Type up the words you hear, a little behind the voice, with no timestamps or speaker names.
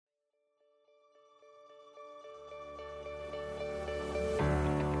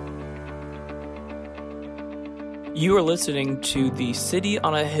You are listening to the City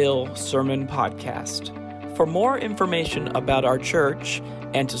on a Hill Sermon Podcast. For more information about our church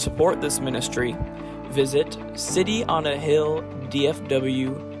and to support this ministry, visit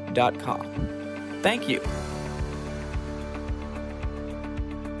cityonahilldfw.com. Thank you.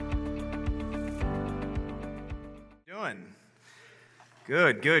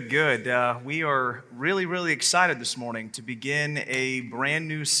 Good. We are really excited this morning to begin a brand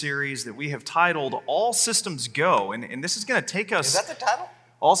new series that we have titled All Systems Go. And this is going to take us... Is that the title?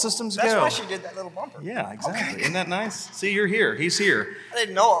 All Systems Go. That's why she did that little bumper. Yeah, exactly. Okay. Isn't that nice? See, you're here. He's here. I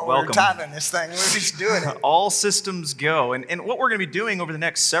didn't know we Welcome. were titling this thing. We were just doing it. All Systems Go. And what we're going to be doing over the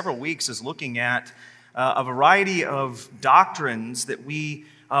next several weeks is looking at a variety of doctrines that we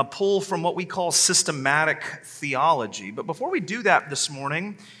pull from what we call systematic theology. But before we do that this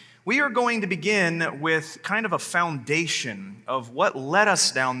morning, we are going to begin with kind of a foundation of what led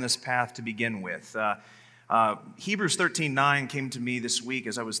us down this path to begin with. Hebrews 13:9 came to me this week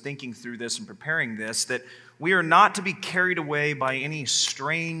as I was thinking through this and preparing this, that we are not to be carried away by any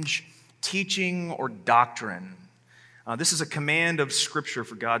strange teaching or doctrine. This is a command of Scripture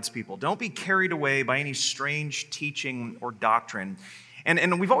for God's people. Don't be carried away by any strange teaching or doctrine.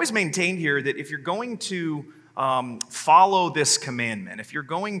 And we've always maintained here that if you're going to follow this commandment, if you're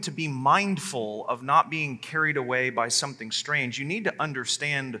going to be mindful of not being carried away by something strange, you need to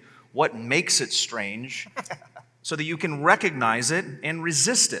understand what makes it strange so that you can recognize it and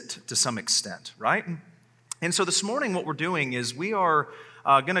resist it to some extent, right? And so this morning what we're doing is we are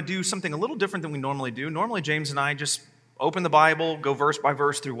going to do something a little different than we normally do. Normally James and I just open the Bible, go verse by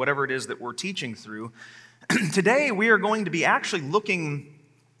verse through whatever it is that we're teaching through. Today, we are going to be actually looking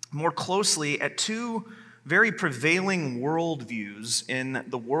more closely at two very prevailing worldviews in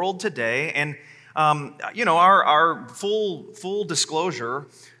the world today. And, our full disclosure,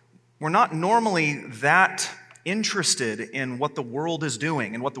 we're not normally that interested in what the world is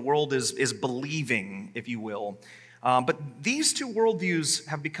doing and what the world is believing, if you will. But these two worldviews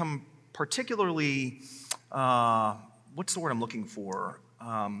have become particularly, what's the word I'm looking for?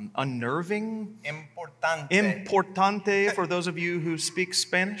 Unnerving? Importante for those of you who speak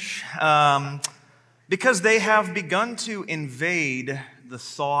Spanish. Because they have begun to invade the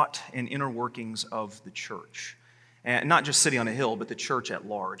thought and inner workings of the church. And not just City on a Hill, but the church at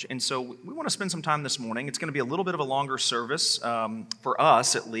large. And so we want to spend some time this morning. It's going to be a little bit of a longer service, for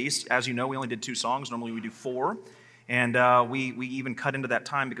us at least. As you know, we only did 2 songs. Normally we do 4. And we even cut into that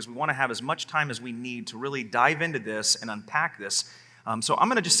time because we want to have as much time as we need to really dive into this and unpack this. So I'm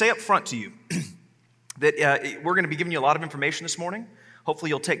going to just say up front to you that we're going to be giving you a lot of information this morning. Hopefully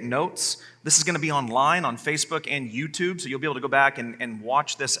you'll take notes. This is going to be online on Facebook and YouTube, so you'll be able to go back and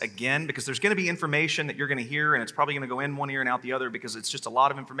watch this again because there's going to be information that you're going to hear, and it's probably going to go in one ear and out the other because it's just a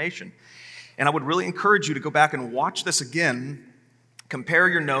lot of information. And I would really encourage you to go back and watch this again, compare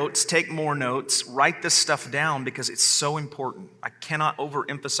your notes, take more notes, write this stuff down because it's so important. I cannot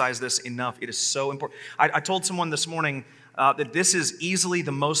overemphasize this enough. It is so important. I told someone this morning that this is easily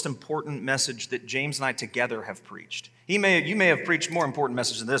the most important message that James and I together have preached. You may have preached more important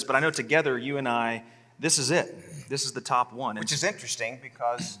messages than this, but I know together, you and I, this is it. This is the top one. Which is interesting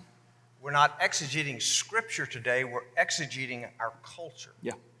because we're not exegeting Scripture today, we're exegeting our culture.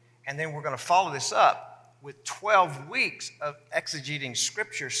 Yeah. And then we're going to follow this up with 12 weeks of exegeting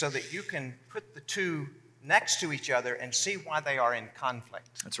Scripture so that you can put the two next to each other and see why they are in conflict.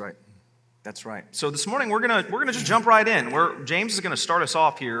 That's right. That's right. So this morning we're gonna just jump right in. James is going to start us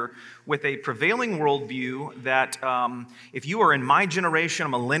off here with a prevailing worldview that if you are in my generation, a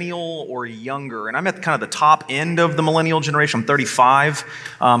millennial or younger, and I'm at kind of the top end of the millennial generation. I'm 35.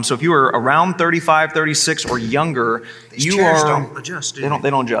 So if you are around 35, 36 or younger, These you chairs are. Don't adjust. They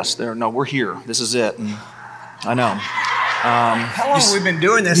don't adjust. No, we're here. This is it. And I know. How long have we been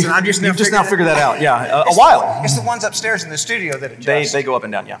doing this? And I've just You've just now figured that out. Yeah, a while. It's the ones upstairs in the studio that adjust. They go up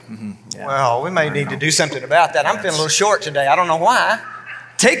and down. Yeah. Mm-hmm. Yeah. Well, we may need to do something about that. I'm feeling a little short today. I don't know why.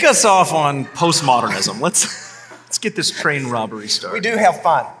 Take us off on postmodernism. Let's get this train robbery started. We do have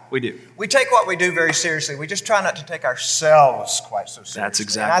fun. We do. We take what we do very seriously. We just try not to take ourselves quite so seriously. That's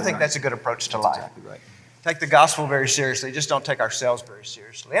exactly And I think right. that's a good approach to life. Exactly right. Take the gospel very seriously. Just don't take ourselves very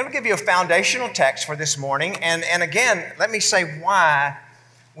seriously. I'm going to give you a foundational text for this morning. And again, let me say why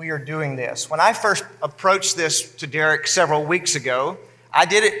we are doing this. When I first approached this to Derek several weeks ago, I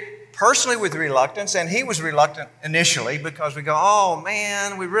did it personally with reluctance, and he was reluctant initially because we go, oh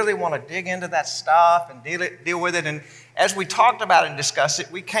man, we really want to dig into that stuff and deal with it. And as we talked about it and discussed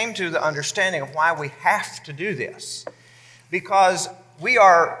it, we came to the understanding of why we have to do this. Because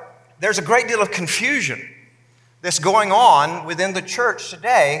there's a great deal of confusion that's going on within the church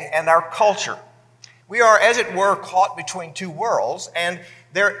today and our culture. We are, as it were, caught between two worlds, and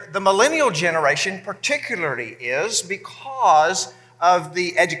the millennial generation particularly is because of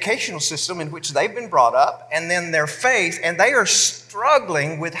the educational system in which they've been brought up, and then their faith, and they are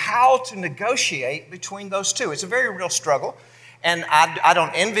struggling with how to negotiate between those two. It's a very real struggle, and I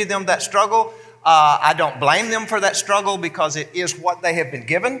don't envy them that struggle. I don't blame them for that struggle because it is what they have been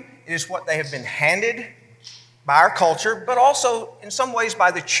given. It is what they have been handed by our culture, but also in some ways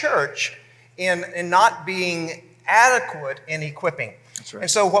by the church in not being adequate in equipping. That's right. And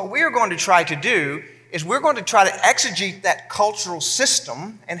so what we are going to try to do is we're going to try to exegete that cultural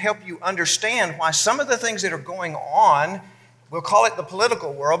system and help you understand why some of the things that are going on, we'll call it the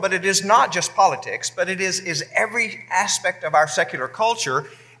political world, but it is not just politics, but it is every aspect of our secular culture,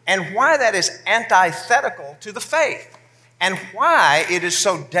 and why that is antithetical to the faith, and why it is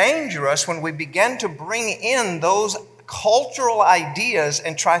so dangerous when we begin to bring in those cultural ideas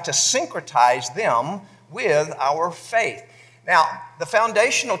and try to syncretize them with our faith. Now, the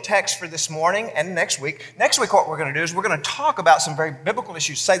foundational text for this morning and next week what we're going to do is we're going to talk about some very biblical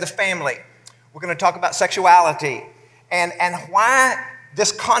issues, say the family. We're going to talk about sexuality and why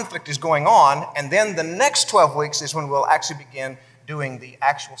this conflict is going on. And then the next 12 weeks is when we'll actually begin doing the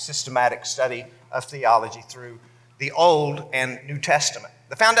actual systematic study of theology through the Old and New Testament.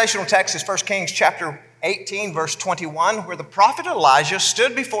 The foundational text is 1 Kings chapter 18, verse 21, where the prophet Elijah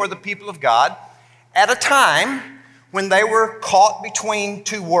stood before the people of God at a time when they were caught between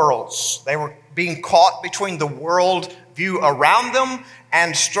two worlds. They were being caught between the world view around them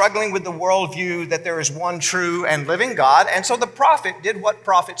and struggling with the world view that there is one true and living God. And so the prophet did what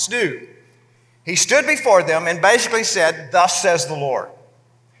prophets do. He stood before them and basically said, "Thus says the Lord."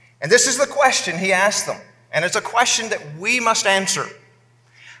 And this is the question he asked them. And it's a question that we must answer.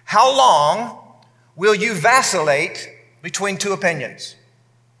 How long will you vacillate between two opinions?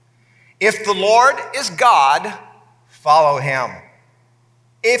 If the Lord is God, follow him.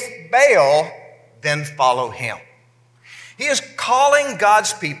 If Baal, then follow him. He is calling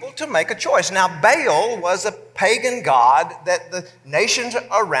God's people to make a choice. Now, Baal was a pagan god that the nations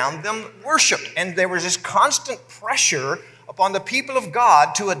around them worshiped. And there was this constant pressure upon the people of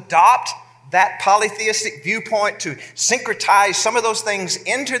God to adopt that polytheistic viewpoint, to syncretize some of those things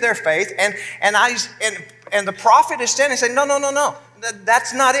into their faith. And the prophet is standing and saying, no,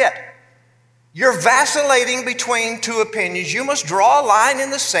 that's not it. You're vacillating between two opinions. You must draw a line in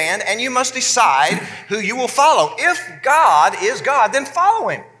the sand and you must decide who you will follow. If God is God, then follow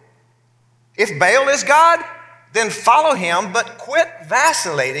him. If Baal is God, then follow him, but quit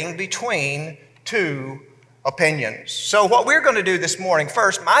vacillating between two opinions. So what we're going to do this morning,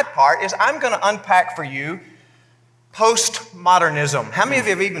 first, my part, is I'm going to unpack for you postmodernism. How many of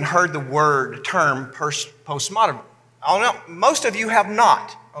you have even heard the term postmodern? Oh no, most of you have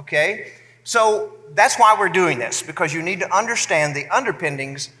not, okay? So that's why we're doing this, because you need to understand the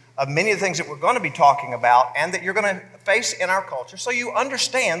underpinnings of many of the things that we're going to be talking about and that you're going to face in our culture, so you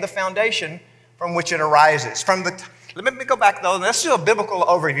understand the foundation from which it arises. Let me go back though, and let's do a biblical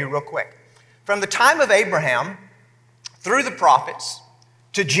overview real quick. From the time of Abraham, through the prophets,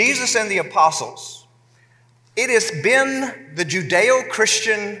 to Jesus and the apostles, it has been the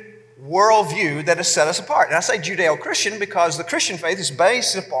Judeo-Christian worldview that has set us apart. And I say Judeo-Christian because the Christian faith is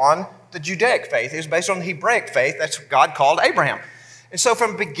based upon the Judaic faith. It is based on the Hebraic faith. That's what God called Abraham. And so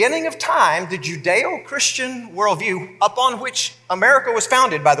from the beginning of time, the Judeo-Christian worldview, upon which America was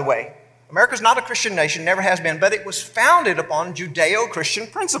founded, by the way. America is not a Christian nation, never has been, but it was founded upon Judeo-Christian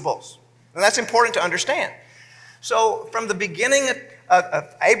principles. And that's important to understand. So from the beginning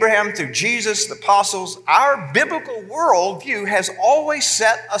of Abraham through Jesus, the apostles, our biblical worldview has always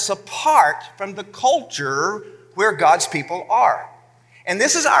set us apart from the culture where God's people are. And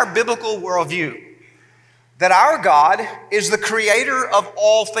this is our biblical worldview, that our God is the creator of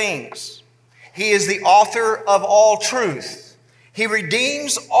all things. He is the author of all truth. He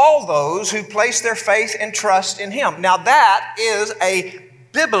redeems all those who place their faith and trust in him. Now that is a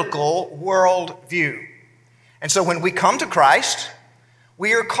biblical worldview. And so when we come to Christ,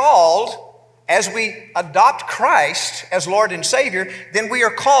 we are called, as we adopt Christ as Lord and Savior, then we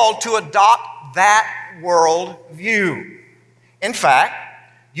are called to adopt that worldview. In fact,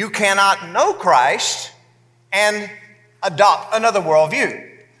 you cannot know Christ and adopt another worldview.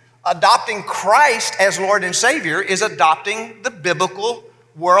 Adopting Christ as Lord and Savior is adopting the biblical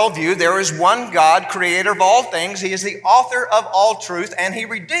worldview. There is one God, creator of all things. He is the author of all truth, and he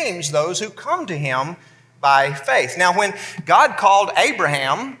redeems those who come to him by faith. Now, when God called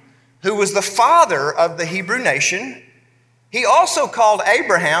Abraham, who was the father of the Hebrew nation, he also called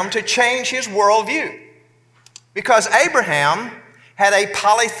Abraham to change his worldview, because Abraham had a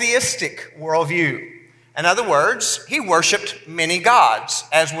polytheistic worldview. In other words, he worshiped many gods,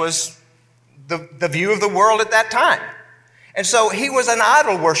 as was the view of the world at that time. And so he was an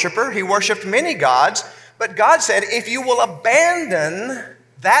idol worshiper. He worshiped many gods. But God said, if you will abandon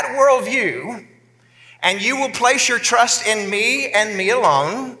that worldview and you will place your trust in me and me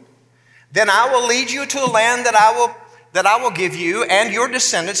alone, then I will lead you to a land that I will give you and your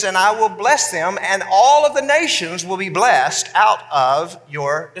descendants, and I will bless them, and all of the nations will be blessed out of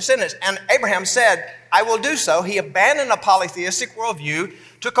your descendants. And Abraham said, I will do so. He abandoned a polytheistic worldview,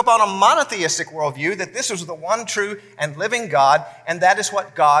 took up on a monotheistic worldview, that this was the one true and living God, and that is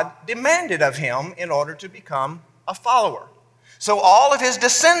what God demanded of him in order to become a follower. So all of his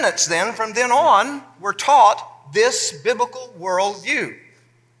descendants then, from then on, were taught this biblical worldview.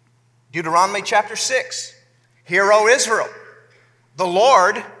 Deuteronomy chapter 6. Hear, O Israel, the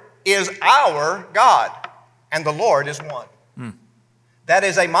Lord is our God, and the Lord is one. That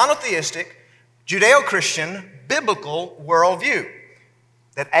is a monotheistic, Judeo-Christian, biblical worldview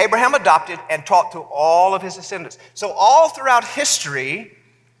that Abraham adopted and taught to all of his descendants. So all throughout history,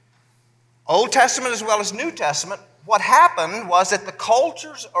 Old Testament as well as New Testament, what happened was that the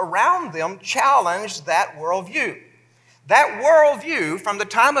cultures around them challenged that worldview. That worldview, from the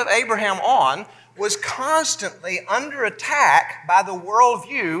time of Abraham on, was constantly under attack by the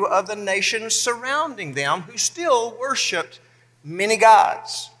worldview of the nations surrounding them, who still worshiped many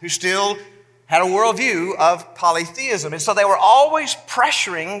gods, who still had a worldview of polytheism. And so they were always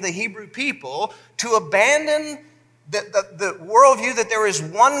pressuring the Hebrew people to abandon the worldview that there is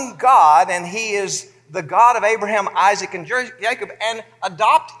one God, and he is the God of Abraham, Isaac, and Jacob, and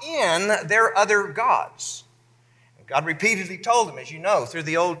adopt in their other gods. And God repeatedly told them, as you know, through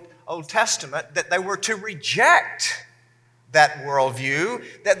the Old Testament, that they were to reject that worldview,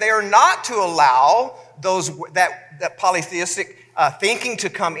 that they are not to allow that polytheistic thinking to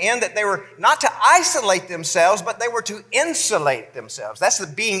come in, that they were not to isolate themselves, but they were to insulate themselves. That's the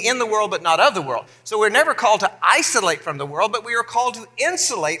being in the world but not of the world. So we're never called to isolate from the world, but we are called to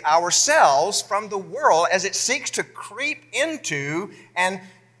insulate ourselves from the world as it seeks to creep into and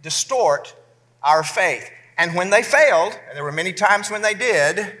distort our faith. And when they failed, and there were many times when they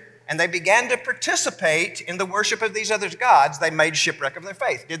did, and they began to participate in the worship of these other gods, they made shipwreck of their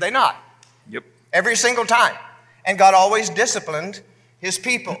faith. Did they not? Yep. Every single time. And God always disciplined his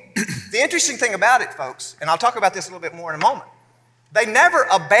people. The interesting thing about it, folks, and I'll talk about this a little bit more in a moment, they never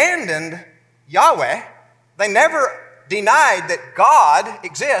abandoned Yahweh. They never denied that God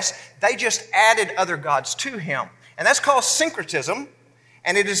exists. They just added other gods to him. And that's called syncretism.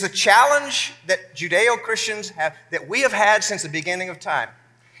 And it is the challenge that Judeo-Christians have, that we have had since the beginning of time,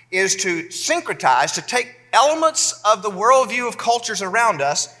 is to syncretize, to take elements of the worldview of cultures around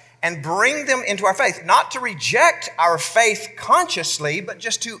us and bring them into our faith. Not to reject our faith consciously, but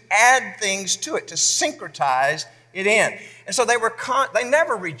just to add things to it, to syncretize it in. And so they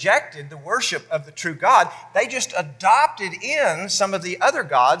never rejected the worship of the true God. They just adopted in some of the other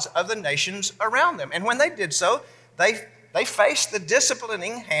gods of the nations around them. And when they did so, they faced the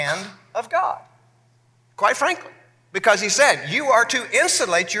disciplining hand of God, quite frankly. Because he said, you are to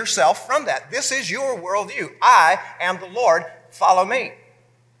insulate yourself from that. This is your worldview. I am the Lord, follow me.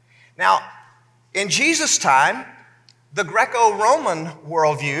 Now, in Jesus' time, the Greco-Roman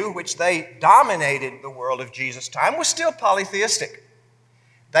worldview, which they dominated the world of Jesus' time, was still polytheistic.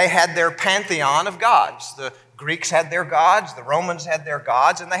 They had their pantheon of gods. The Greeks had their gods, the Romans had their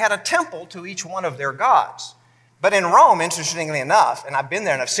gods, and they had a temple to each one of their gods. But in Rome, interestingly enough, and I've been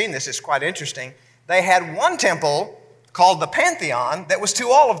there and I've seen this, it's quite interesting, they had one temple called the Pantheon that was to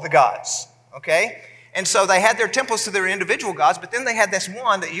all of the gods, okay? And so they had their temples to their individual gods, but then they had this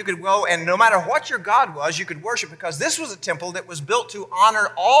one that you could go, and no matter what your god was, you could worship, because this was a temple that was built to honor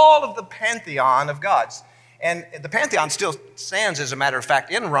all of the pantheon of gods. And the Pantheon still stands, as a matter of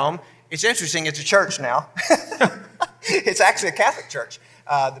fact, in Rome. It's interesting, it's a church now. It's actually a Catholic church,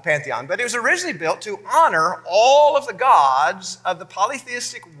 the Pantheon. But it was originally built to honor all of the gods of the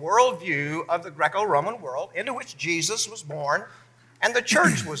polytheistic worldview of the Greco-Roman world, into which Jesus was born and the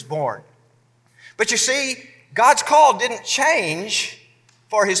church was born. But you see, God's call didn't change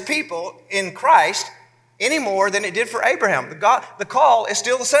for his people in Christ any more than it did for Abraham. The call is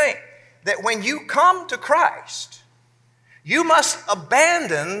still the same, that when you come to Christ, you must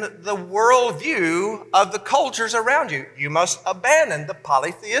abandon the worldview of the cultures around you. You must abandon the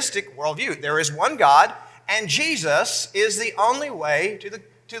polytheistic worldview. There is one God, and Jesus is the only way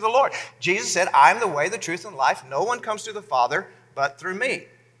to the Lord. Jesus said, I'm the way, the truth, and life. No one comes to the Father but through me.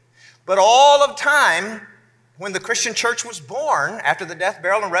 But all of time, when the Christian church was born, after the death,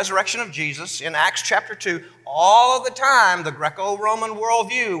 burial, and resurrection of Jesus, in Acts chapter 2, all of the time the Greco-Roman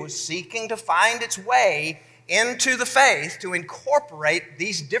worldview was seeking to find its way into the faith to incorporate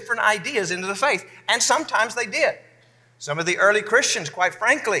these different ideas into the faith. And sometimes they did. Some of the early Christians, quite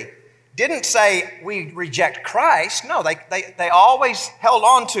frankly, didn't say we reject Christ. No, they always held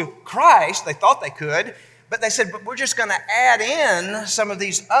on to Christ. They thought they could. But they said, but we're just going to add in some of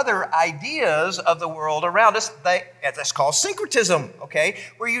these other ideas of the world around us. That's called syncretism, okay?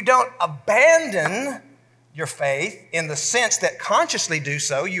 Where you don't abandon your faith in the sense that consciously do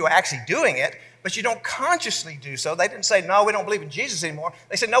so. You're actually doing it, but you don't consciously do so. They didn't say, no, we don't believe in Jesus anymore.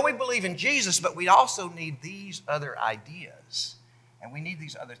 They said, no, we believe in Jesus, but we also need these other ideas. And we need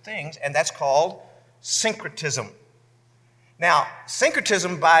these other things, and that's called syncretism. Now,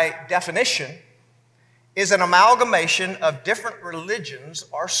 syncretism by definition is an amalgamation of different religions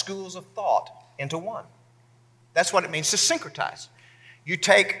or schools of thought into one. That's what it means to syncretize. You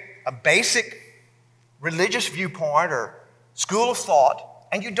take a basic religious viewpoint or school of thought,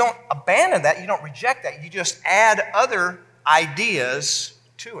 and you don't abandon that, you don't reject that, you just add other ideas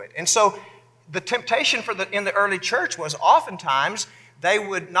to it. And so the temptation in the early church was oftentimes they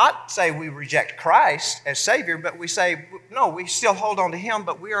would not say we reject Christ as Savior, but we say, no, we still hold on to Him,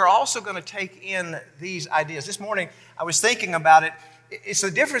 but we are also going to take in these ideas. This morning, I was thinking about it. It's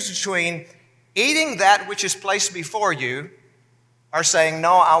the difference between eating that which is placed before you or saying,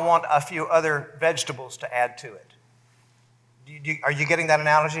 no, I want a few other vegetables to add to it. Are you getting that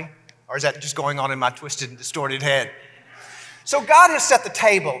analogy? Or is that just going on in my twisted and distorted head? So God has set the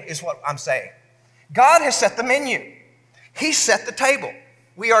table, is what I'm saying. God has set the menu. He set the table.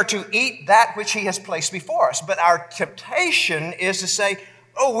 We are to eat that which He has placed before us. But our temptation is to say,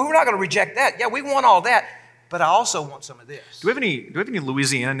 oh, we're not going to reject that. Yeah, we want all that, but I also want some of this. Do we have any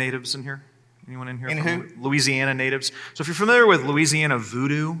Louisiana natives in here? Anyone in here? In who? Louisiana natives. So if you're familiar with Louisiana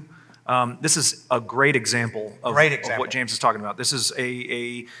voodoo, this is a great example of what James is talking about. This is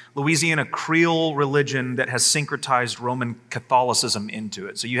a Louisiana Creole religion that has syncretized Roman Catholicism into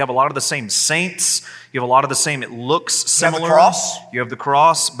it. So you have a lot of the same saints. You have a lot of the same, it looks similar. You have the cross. You have the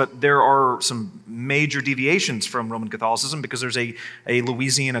cross, but there are some major deviations from Roman Catholicism because there's a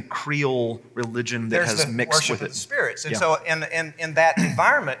Louisiana Creole religion that has mixed with it. There's the worship of the spirits. And so in that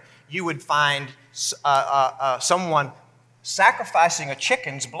environment, you would find someone sacrificing a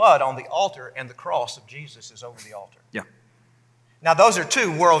chicken's blood on the altar, and the cross of Jesus is over the altar. Yeah. Now, those are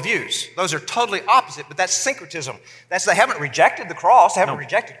two worldviews. Those are totally opposite, but that's syncretism. They haven't rejected the cross, they haven't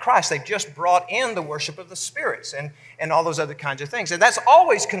rejected Christ. They've just brought in the worship of the spirits and all those other kinds of things. And that's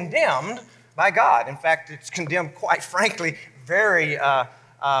always condemned by God. In fact, it's condemned, quite frankly, very,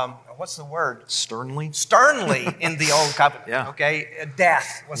 what's the word? Sternly? Sternly in the Old Covenant. Yeah. Okay?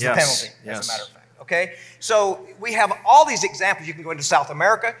 Death was the penalty, as a matter of fact. Okay? So we have all these examples. You can go into South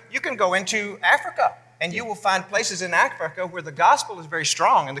America. You can go into Africa. And you will find places in Africa where the gospel is very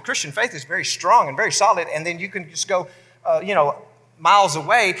strong and the Christian faith is very strong and very solid. And then you can just go, miles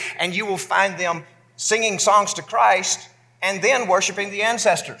away, and you will find them singing songs to Christ and then worshiping the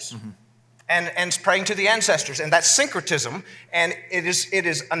ancestors. Mm-hmm. And praying to the ancestors. And that's syncretism. And it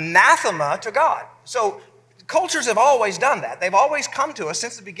is anathema to God. So cultures have always done that. They've always come to us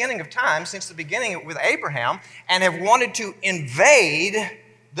since the beginning of time, since the beginning with Abraham, and have wanted to invade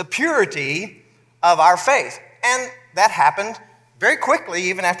the purity of our faith. And that happened very quickly,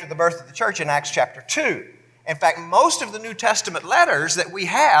 even after the birth of the church in Acts chapter 2. In fact, most of the New Testament letters that we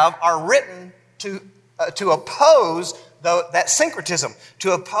have are written to oppose that syncretism,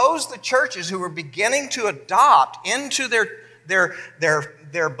 to oppose the churches who were beginning to adopt into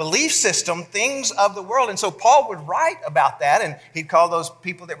their belief system things of the world. And so Paul would write about that, and he'd call those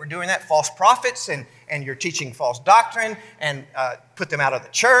people that were doing that false prophets, and you're teaching false doctrine, and put them out of the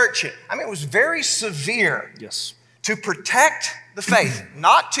church. I mean, it was very severe. Yes. To protect the faith,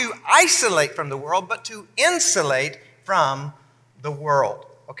 not to isolate from the world, but to insulate from the world.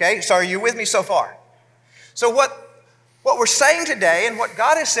 Okay, so are you with me so far? So what we're saying today, and what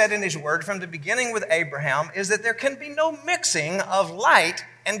God has said in His Word from the beginning with Abraham, is that there can be no mixing of light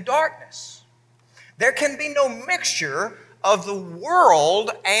and darkness. There can be no mixture of the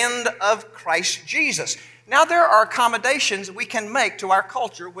world and of Christ Jesus. Now, there are accommodations we can make to our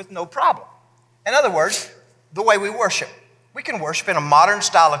culture with no problem. In other words, the way we worship. We can worship in a modern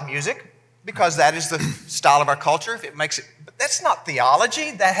style of music because that is the style of our culture. If it makes it, but that's not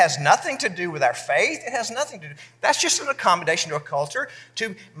theology. That has nothing to do with our faith. It has nothing to do. That's just an accommodation to a culture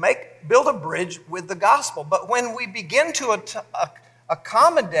to build a bridge with the gospel. But when we begin to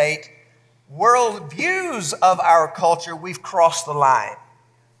accommodate world views of our culture, we've crossed the line.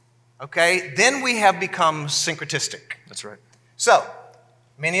 okay, then we have become syncretistic. That's right. So,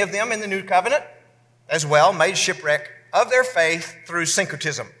 many of them in the New Covenant as well made shipwreck of their faith through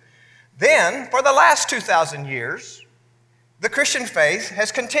syncretism. Then, for the last 2,000 years, the Christian faith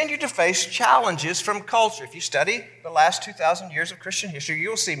has continued to face challenges from culture. If you study the last 2,000 years of Christian history,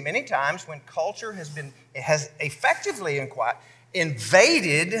 you'll see many times when culture has effectively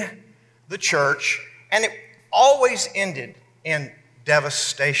invaded the church, and it always ended in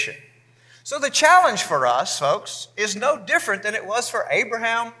devastation. So the challenge for us, folks, is no different than it was for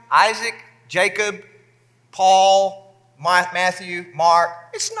Abraham, Isaac, Jacob, Paul, Matthew, Mark.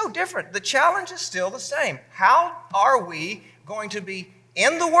 It's no different. The challenge is still the same. How are we going to be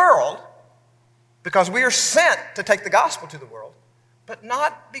in the world, because we are sent to take the gospel to the world, but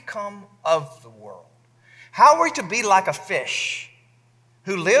not become of the world? How are we to be like a fish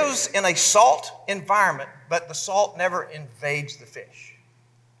who lives in a salt environment, but the salt never invades the fish?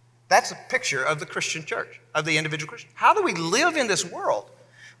 That's a picture of the Christian church, of the individual Christian. How do we live in this world,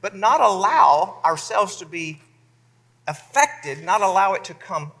 but not allow ourselves to be affected, not allow it to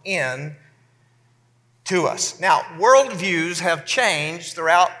come in to us? Now, worldviews have changed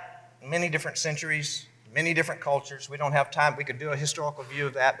throughout many different centuries, many different cultures. We don't have time. We could do a historical view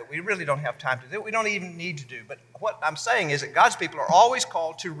of that, but we really don't have time to do it. We don't even need to do. But what I'm saying is that God's people are always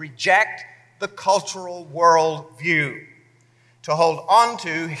called to reject the cultural worldview, to hold on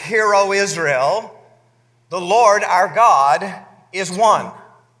to, "Hear, O Israel, the Lord our God is one.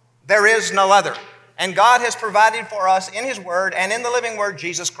 There is no other." And God has provided for us in His Word and in the living Word,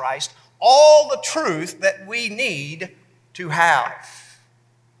 Jesus Christ, all the truth that we need to have.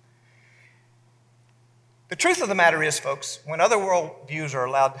 The truth of the matter is, folks, when other worldviews are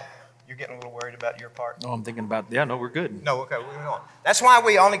allowed, you're getting a little worried about your part. No, I'm thinking about, we're good. No, okay, we're going on. That's why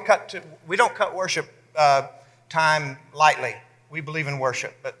we don't cut worship time lightly. We believe in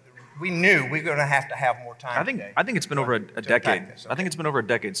worship, but we knew we were going to have more time today. I think it's been over a decade. Okay. I think it's been over a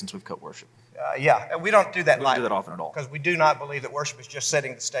decade since we've cut worship. Yeah, we don't do that lightly. We don't do that often at all. Because we do not believe that worship is just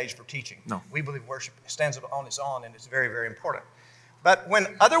setting the stage for teaching. No. We believe worship stands on its own, and it's very, very important. But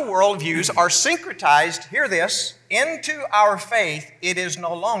when other worldviews are syncretized, hear this, into our faith, it is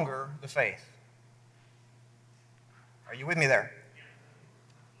no longer the faith. Are you with me there?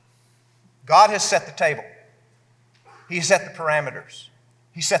 God has set the table. He set the parameters.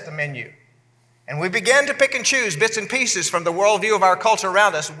 He set the menu. And we begin to pick and choose bits and pieces from the worldview of our culture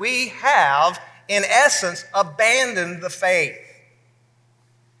around us. We have, in essence, abandoned the faith.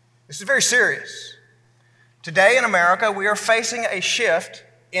 This is very serious. Today in America, we are facing a shift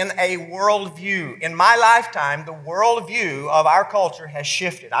in a worldview. In my lifetime, the worldview of our culture has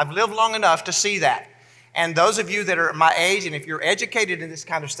shifted. I've lived long enough to see that. And those of you that are my age, and if you're educated in this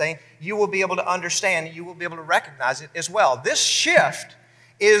kind of thing, you will be able to understand, you will be able to recognize it as well. This shift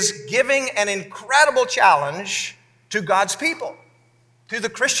is giving an incredible challenge to God's people, to the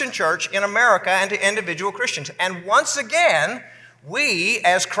Christian church in America and to individual Christians. And once again, we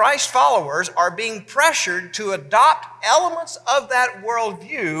as Christ followers are being pressured to adopt elements of that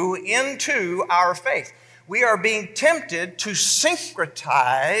worldview into our faith. We are being tempted to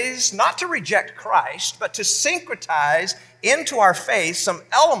syncretize, not to reject Christ, but to syncretize into our faith some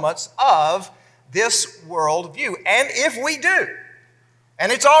elements of this worldview. And if we do,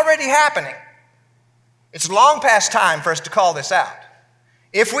 and it's already happening, it's long past time for us to call this out.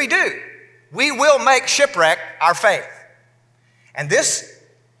 If we do, we will make shipwreck our faith. And this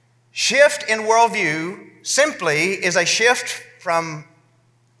shift in worldview simply is a shift from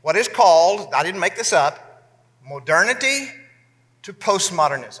what is called, I didn't make this up, modernity to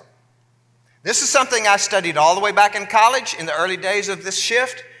postmodernism. This is something I studied all the way back in college in the early days of this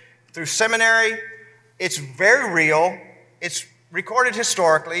shift through seminary. It's very real. It's recorded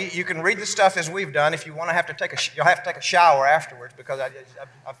historically. You can read the stuff as we've done. If you want to you'll have to take a shower afterwards, because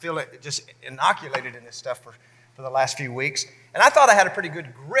I feel it just inoculated in this stuff for the last few weeks. And I thought I had a pretty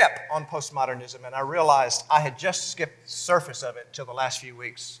good grip on postmodernism, and I realized I had just skipped the surface of it till the last few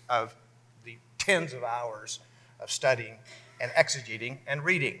weeks of the tens of hours of studying and exegeting and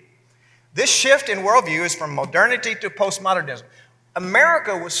reading. This shift in worldview is from modernity to postmodernism.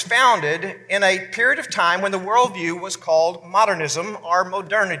 America was founded in a period of time when the worldview was called modernism or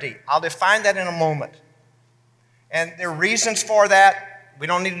modernity. I'll define that in a moment. And there are reasons for that. We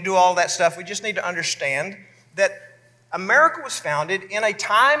don't need to do all that stuff. We just need to understand that America was founded in a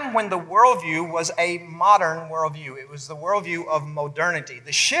time when the worldview was a modern worldview. It was the worldview of modernity.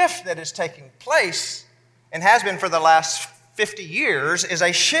 The shift that is taking place, and has been for the last 50 years, is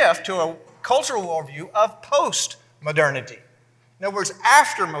a shift to a cultural worldview of post-modernity. In other words,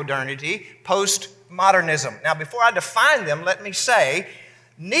 after modernity, post-modernism. Now, before I define them, let me say,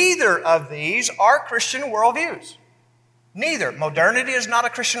 Neither of these are Christian worldviews. Neither. Modernity is not a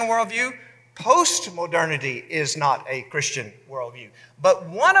Christian worldview. Postmodernity is not a Christian worldview. But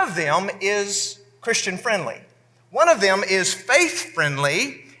one of them is Christian-friendly. One of them is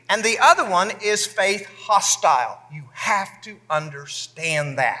faith-friendly, and the other one is faith-hostile. You have to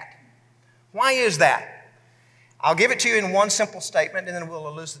understand that. Why is that? I'll give it to you in one simple statement, and then we'll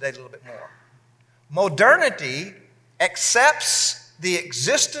elucidate a little bit more. Modernity accepts the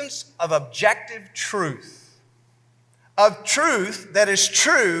existence of objective truth. Of truth that is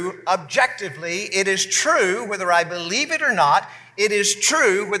true objectively. It is true whether I believe it or not. It is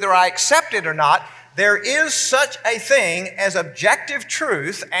true whether I accept it or not. There is such a thing as objective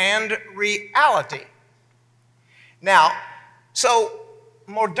truth and reality. Now, so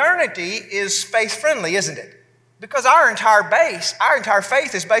modernity is faith-friendly, isn't it? Because our entire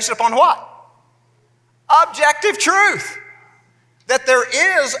faith is based upon what? Objective truth. That there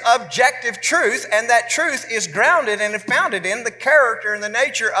is objective truth, and that truth is grounded and founded in the character and the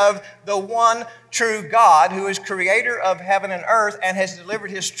nature of the one true God who is creator of heaven and earth and has delivered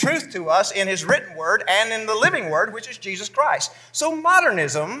His truth to us in His written word and in the living word, which is Jesus Christ. So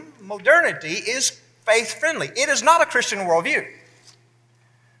modernity is faith-friendly. It is not a Christian worldview,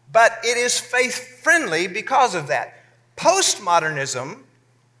 but it is faith-friendly because of that. Postmodernism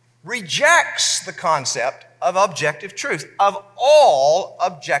rejects the concept of objective truth, of all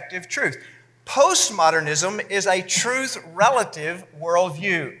objective truth. Postmodernism is a truth-relative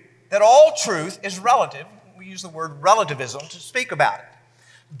worldview, that all truth is relative. We use the word relativism to speak about it.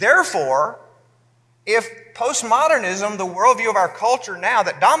 Therefore, if postmodernism, the worldview of our culture now,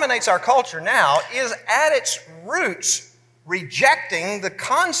 that dominates our culture now, is at its roots rejecting the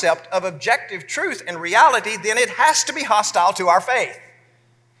concept of objective truth and reality, then it has to be hostile to our faith.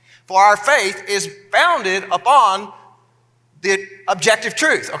 For our faith is founded upon the objective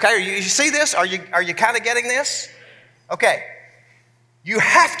truth. Okay, you see this? Are you kind of getting this? Okay. You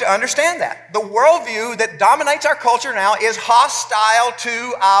have to understand that. The worldview that dominates our culture now is hostile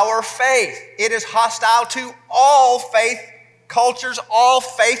to our faith. It is hostile to all faith cultures, all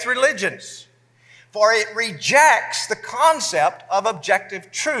faith religions. For it rejects the concept of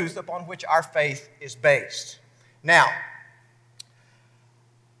objective truth upon which our faith is based. Now,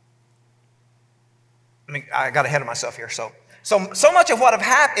 I got ahead of myself here. So much of what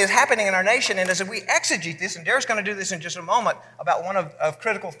is happening in our nation, and as we exegete this, and Derek's going to do this in just a moment about one of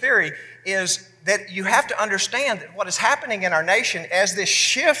critical theory, is that you have to understand that what is happening in our nation as this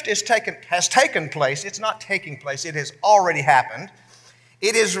shift has taken place. It's not taking place. It has already happened.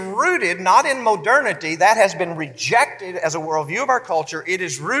 It is rooted not in modernity. That has been rejected as a worldview of our culture. It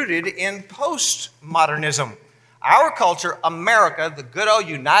is rooted in postmodernism. Our culture, America, the good old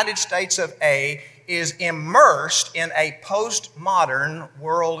United States of A, is immersed in a postmodern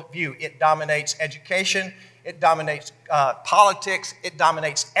worldview. It dominates education, it dominates politics, it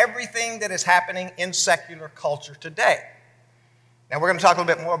dominates everything that is happening in secular culture today. Now, we're going to talk a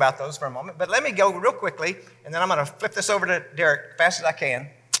little bit more about those for a moment, but let me go real quickly, and then I'm going to flip this over to Derek as fast as I can.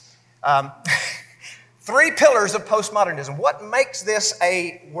 3 pillars of postmodernism. What makes this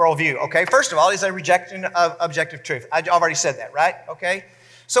a worldview? Okay, first of all, is a rejection of objective truth. I already said that, right? Okay.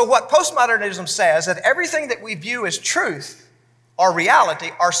 So what postmodernism says is that everything that we view as truth or reality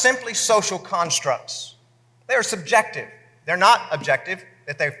are simply social constructs. They are subjective. They're not objective,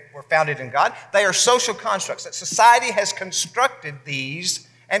 that they were founded in God. They are social constructs, that society has constructed these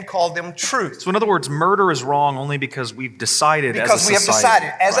and called them truth. So in other words, murder is wrong only because we've decided as a society. Because we have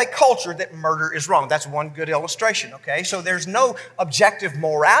decided as a culture that murder is wrong. That's one good illustration, okay? So there's no objective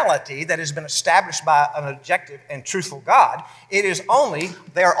morality that has been established by an objective and truthful God. It is only,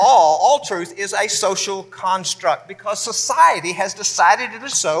 all truth is a social construct because society has decided it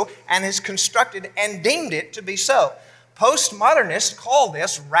is so and has constructed and deemed it to be so. Postmodernists call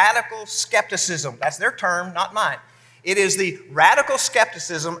this radical skepticism. That's their term, not mine. It is the radical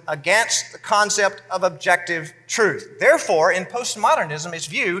skepticism against the concept of objective truth. Therefore, in postmodernism, it's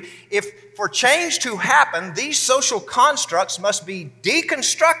viewed, if for change to happen, these social constructs must be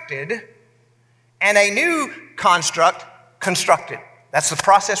deconstructed and a new construct constructed. That's the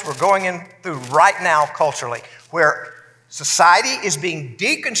process we're going through right now culturally, where society is being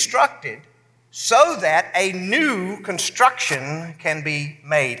deconstructed so that a new construction can be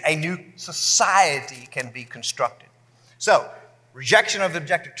made, a new society can be constructed. So, rejection of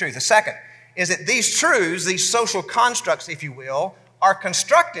objective truth. The second is that these truths, these social constructs, if you will, are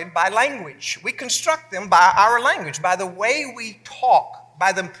constructed by language. We construct them by our language, by the way we talk.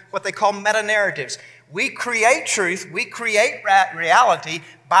 by what they call meta-narratives. We create truth, we create reality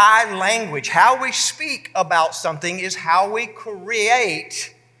by language. How we speak about something is how we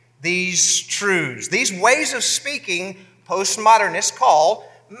create these truths. These ways of speaking, postmodernists call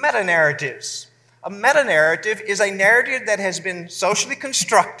meta-narratives. A meta-narrative is a narrative that has been socially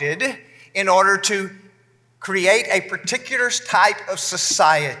constructed in order to create a particular type of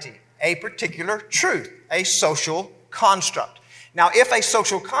society, a particular truth, a social construct. Now, if a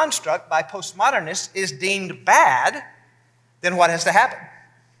social construct by postmodernists is deemed bad, then what has to happen?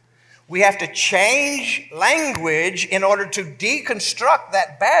 We have to change language in order to deconstruct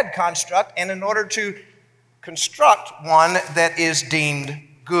that bad construct and in order to construct one that is deemed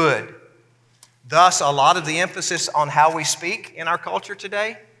good. Thus, a lot of the emphasis on how we speak in our culture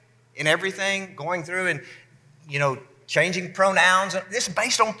today, in everything, going through and, changing pronouns, this is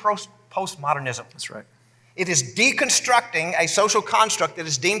based on postmodernism. That's right. It is deconstructing a social construct that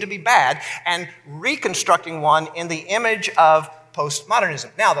is deemed to be bad and reconstructing one in the image of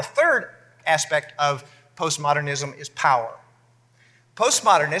postmodernism. Now, the third aspect of postmodernism is power.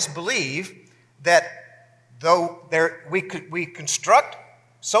 Postmodernists believe that though we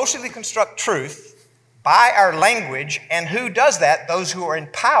socially construct truth by our language, and who does that? Those who are in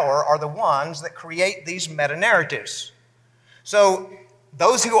power are the ones that create these meta-narratives. So,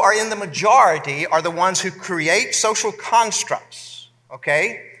 those who are in the majority are the ones who create social constructs,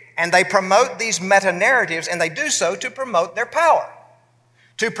 okay? And they promote these meta-narratives, and they do so to promote their power,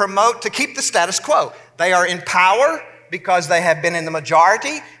 to keep the status quo. They are in power because they have been in the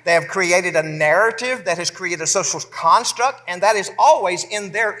majority. They have created a narrative that has created a social construct, and that is always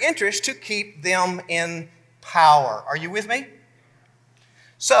in their interest to keep them in power. Are you with me?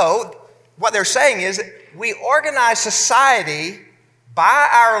 So, what they're saying is that we organize society by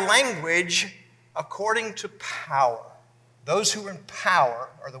our language according to power. Those who are in power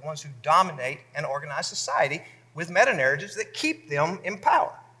are the ones who dominate and organize society with meta-narratives that keep them in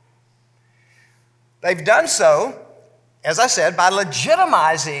power. They've done so, as I said, by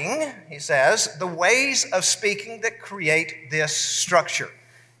legitimizing, he says, the ways of speaking that create this structure.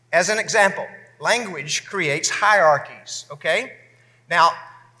 As an example, language creates hierarchies, okay? Now,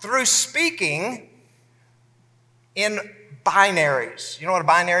 through speaking in binaries. You know what a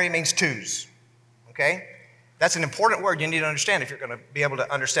binary means? Twos. Okay? That's an important word you need to understand if you're going to be able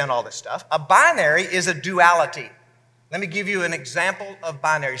to understand all this stuff. A binary is a duality. Let me give you an example of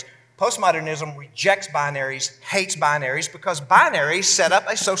binaries. Postmodernism rejects binaries, hates binaries, because binaries set up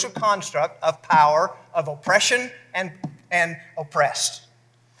a social construct of power, of oppression, and oppressed.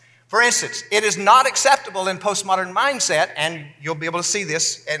 For instance, it is not acceptable in postmodern mindset, and you'll be able to see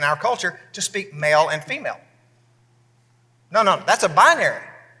this in our culture, to speak male and female. No, that's a binary.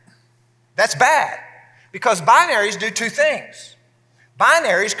 That's bad. Because binaries do two things.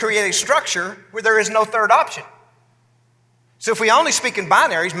 Binaries create a structure where there is no third option. So if we only speak in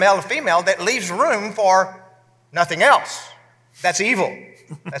binaries, male and female, that leaves room for nothing else. That's evil.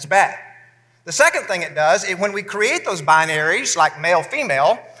 That's bad. The second thing it does is when we create those binaries, like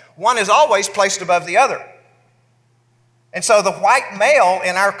male-female, one is always placed above the other. And so the white male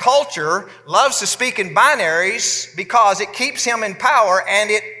in our culture loves to speak in binaries because it keeps him in power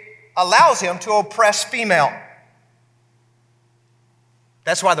and it allows him to oppress female.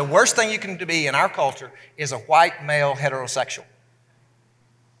 That's why the worst thing you can be in our culture is a white male heterosexual.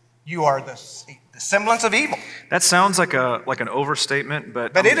 You are the semblance of evil. That sounds like an overstatement,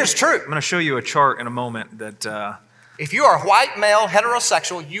 but it is true. I'm going to show you a chart in a moment that... If you are white male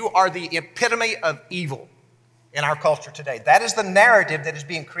heterosexual, you are the epitome of evil in our culture today. That is the narrative that is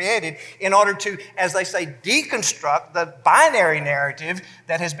being created in order to, as they say, deconstruct the binary narrative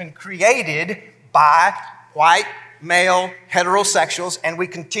that has been created by white male heterosexuals, and we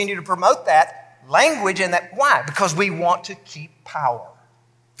continue to promote that language and that. Why? Because we want to keep power.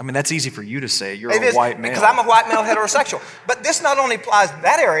 I mean, that's easy for you to say. You're a white male. Because I'm a white male heterosexual. But this not only applies in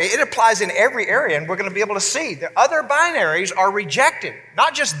that area, it applies in every area, and we're going to be able to see that other binaries are rejected,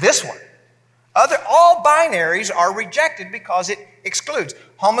 not just this one. All binaries are rejected because it excludes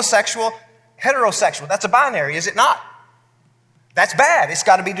homosexual, heterosexual. That's a binary, is it not? That's bad. It's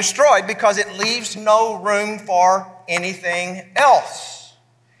got to be destroyed because it leaves no room for anything else.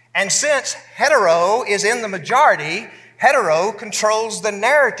 And since hetero is in the majority, hetero controls the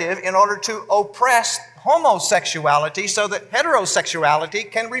narrative in order to oppress homosexuality so that heterosexuality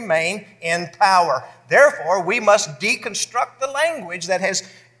can remain in power. Therefore, we must deconstruct the language that has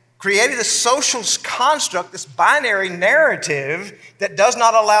created a social construct, this binary narrative that does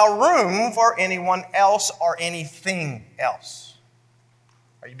not allow room for anyone else or anything else.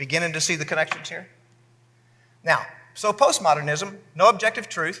 Are you beginning to see the connections here? Now, so postmodernism, no objective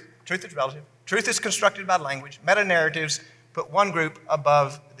truth, truth is relative, truth is constructed by language, meta-narratives put one group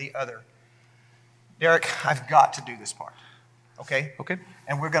above the other. Derek, I've got to do this part, okay? Okay.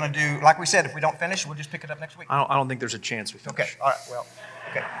 And we're going to do, like we said, if we don't finish, we'll just pick it up next week. I don't think there's a chance we finish. Okay, all right, well,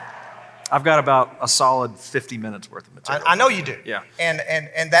 okay. I've got about a solid 50 minutes worth of material. I know you do. Yeah.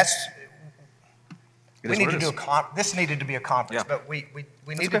 And that's, It we is need what to it do is. this needed to be a conference, Yeah. but we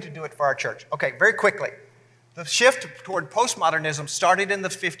needed to do it for our church. Okay, very quickly. The shift toward postmodernism started in the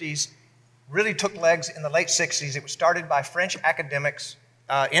 50s, really took legs in the late 60s. It was started by French academics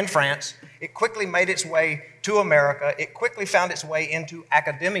in France. It quickly made its way to America. It quickly found its way into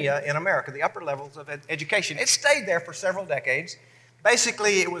academia in America, the upper levels of education. It stayed there for several decades.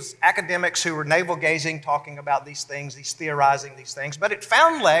 Basically, it was academics who were navel-gazing, talking about these things, theorizing these things. But it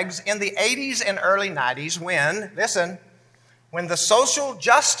found legs in the 80s and early 90s when the social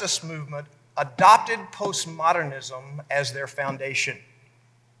justice movement adopted postmodernism as their foundation.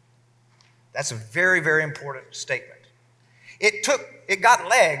 That's a very, very important statement. It got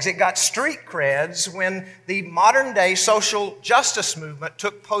legs, it got street creds when the modern-day social justice movement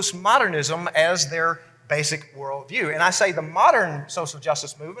took postmodernism as their basic worldview. And I say the modern social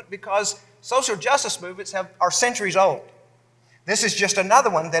justice movement because social justice movements are centuries old. This is just another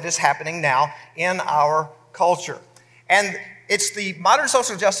one that is happening now in our culture. And it's the modern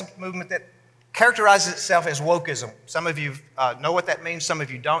social justice movement that characterizes itself as wokeism. Some of you know what that means, some of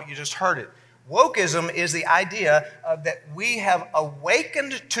you don't, you just heard it. Wokeism is the idea that we have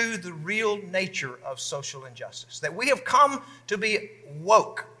awakened to the real nature of social injustice, that we have come to be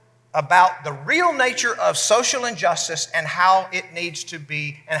woke about the real nature of social injustice and how it needs to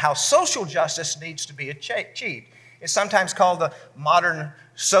be, and how social justice needs to be achieved. It's sometimes called the modern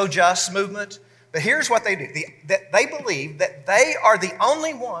so-just movement. But here's what they do. They believe that they are the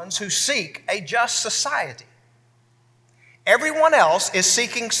only ones who seek a just society. Everyone else is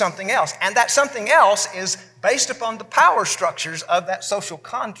seeking something else, and that something else is based upon the power structures of that social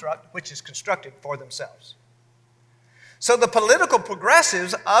construct which is constructed for themselves. So the political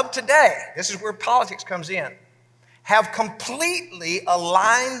progressives of today, this is where politics comes in, have completely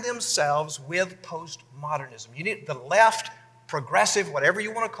aligned themselves with postmodernism. You need the left, progressive, whatever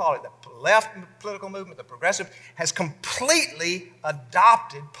you want to call it, the left political movement, the progressive, has completely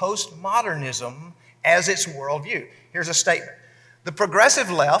adopted postmodernism as its worldview. Here's a statement. The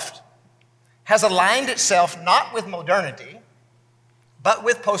progressive left has aligned itself not with modernity, but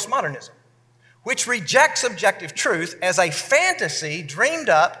with postmodernism, which rejects objective truth as a fantasy dreamed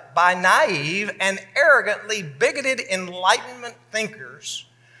up by naive and arrogantly bigoted Enlightenment thinkers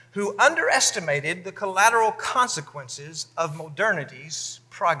who underestimated the collateral consequences of modernity's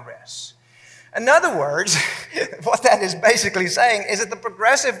progress. In other words, what that is basically saying is that the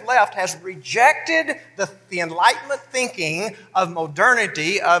progressive left has rejected the Enlightenment thinking of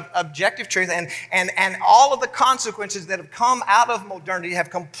modernity, of objective truth, and all of the consequences that have come out of modernity have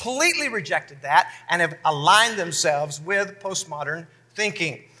completely rejected that and have aligned themselves with postmodern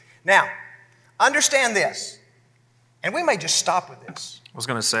thinking. Now, understand this, and we may just stop with this. I was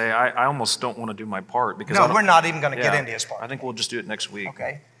going to say, I almost don't want to do my part because we're not even going to get into his part. I think we'll just do it next week.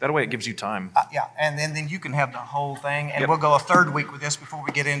 Okay. That way it gives you time. Yeah, and then you can have the whole thing, and we'll go a third week with this before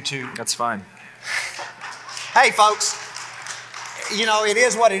we get into... That's fine. Hey, folks, you know, it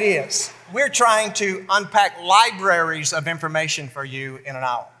is what it is. We're trying to unpack libraries of information for you in an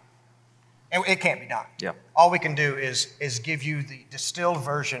hour. And it can't be done. Yeah. All we can do is give you the distilled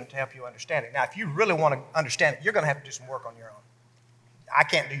version to help you understand it. Now, if you really want to understand it, you're going to have to do some work on your own. I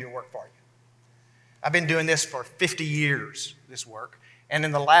can't do your work for you. I've been doing this for 50 years, this work, and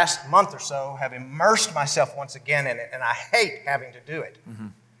in the last month or so have immersed myself once again in it, and I hate having to do it.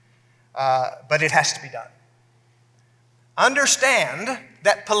 But it has to be done. Understand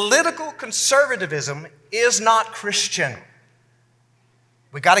that political conservatism is not Christian.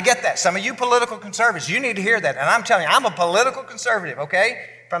 We got to get that. Some of you political conservatives, you need to hear that. And I'm telling you, I'm a political conservative, okay?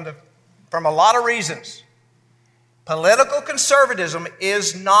 From a lot of reasons. Political conservatism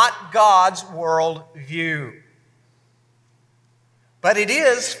is not God's worldview. But it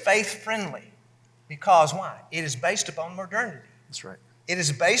is faith-friendly. Because why? It is based upon modernity. That's right. It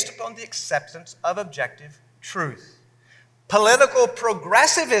is based upon the acceptance of objective truth. Political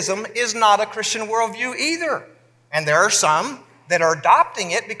progressivism is not a Christian worldview either. And there are some that are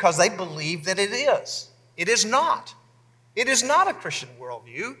adopting it because they believe that it is. It is not. It is not a Christian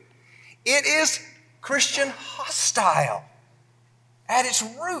worldview. It is Christian hostile at its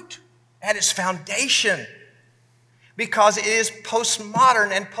root, at its foundation, because it is postmodern,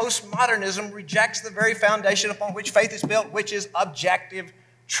 and postmodernism rejects the very foundation upon which faith is built, which is objective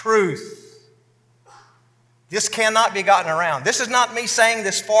truth. This cannot be gotten around. This is not me saying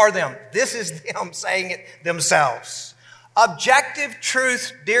this for them. This is them saying it themselves. Objective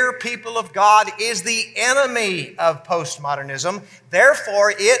truth, dear people of God, is the enemy of postmodernism.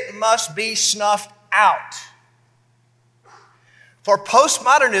 Therefore, it must be snuffed out. For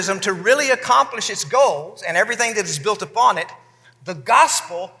postmodernism to really accomplish its goals and everything that is built upon it, the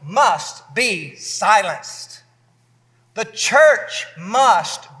gospel must be silenced. The church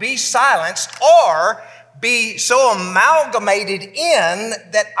must be silenced or be so amalgamated in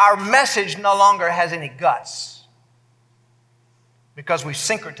that our message no longer has any guts because we've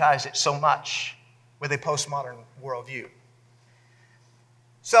syncretized it so much with a postmodern worldview.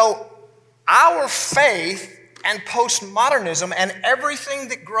 So our faith and postmodernism and everything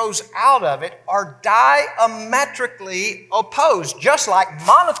that grows out of it are diametrically opposed, just like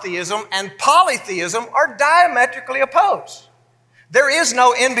monotheism and polytheism are diametrically opposed. There is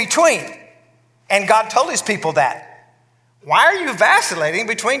no in-between, and God told His people that. Why are you vacillating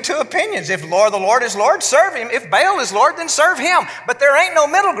between two opinions? If the Lord is Lord, serve Him. If Baal is Lord, then serve Him. But there ain't no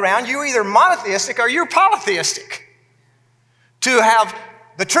middle ground. You're either monotheistic or you're polytheistic. To have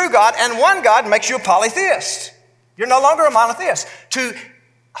the true God and one God makes you a polytheist. You're no longer a monotheist. To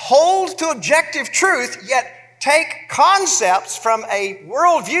hold to objective truth, yet take concepts from a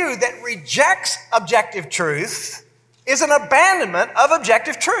worldview that rejects objective truth is an abandonment of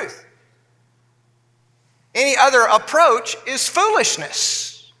objective truth. Any other approach is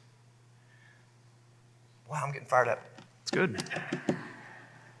foolishness. Wow, I'm getting fired up. It's good.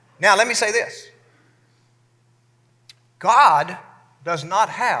 Now, let me say this. God does not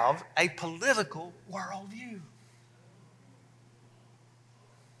have a political worldview.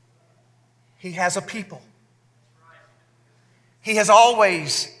 He has a people. He has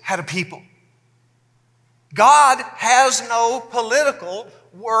always had a people. God has no political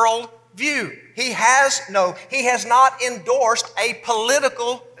worldview. He has not endorsed a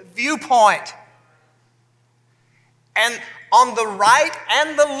political viewpoint. And on the right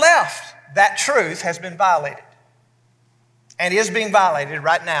and the left, that truth has been violated. And is being violated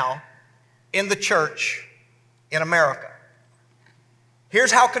right now in the church in America.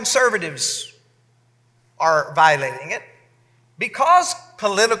 Here's how conservatives are violating it. Because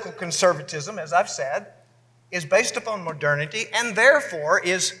political conservatism, as I've said, is based upon modernity and therefore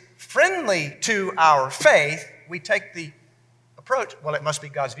is friendly to our faith, we take the approach, well, it must be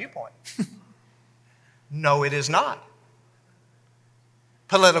God's viewpoint. No, it is not.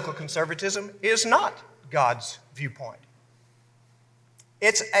 Political conservatism is not God's viewpoint.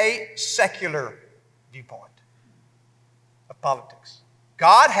 It's a secular viewpoint of politics.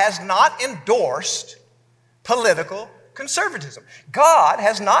 God has not endorsed political conservatism. God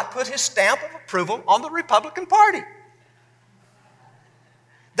has not put His stamp of approval on the Republican Party.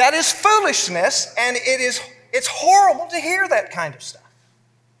 That is foolishness, and it's horrible to hear that kind of stuff.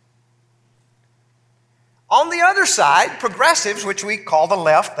 On the other side, progressives, which we call the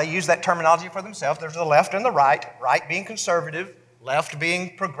left, they use that terminology for themselves. There's the left and the right, right being conservative, left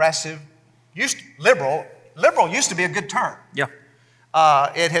being progressive. Liberal used to be a good term. Yeah.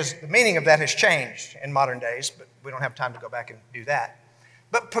 The meaning of that has changed in modern days, but we don't have time to go back and do that.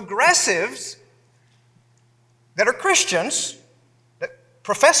 But progressives that are Christians, that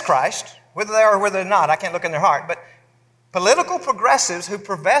profess Christ, whether they are or whether they're not, I can't look in their heart, but political progressives who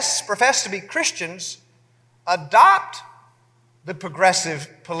profess to be Christians adopt the progressive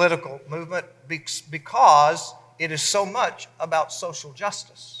political movement because it is so much about social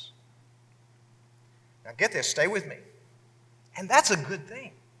justice. Now get this, stay with me. And that's a good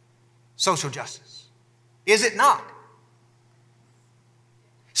thing, social justice. Is it not?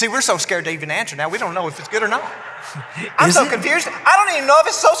 See, we're so scared to even answer now, we don't know if it's good or not. I'm so confused. I don't even know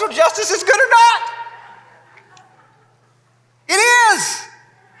if social justice is good or not. It is.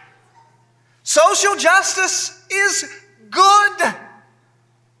 Social justice is good.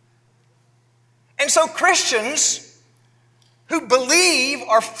 And so Christians who believe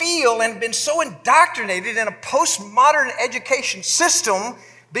or feel and have been so indoctrinated in a postmodern education system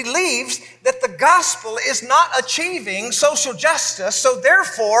believes that the gospel is not achieving social justice. So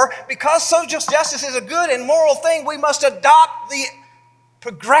therefore, because social justice is a good and moral thing, we must adopt the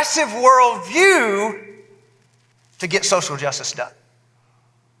progressive worldview to get social justice done.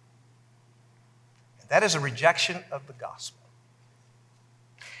 And that is a rejection of the gospel.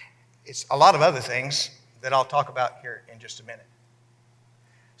 It's a lot of other things that I'll talk about here in just a minute.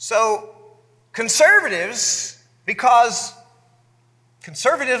 So, conservatives, because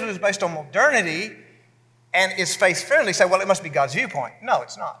conservatism is based on modernity and is faith-friendly, say, well, it must be God's viewpoint. No,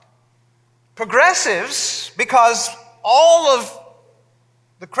 it's not. Progressives, because all of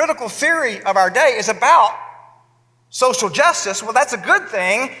the critical theory of our day is about social justice, well, that's a good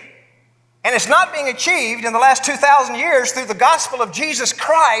thing, and it's not being achieved in the last 2,000 years through the gospel of Jesus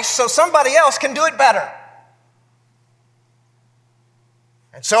Christ, so somebody else can do it better.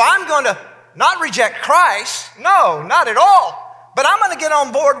 And so I'm going to not reject Christ, no, not at all, but I'm going to get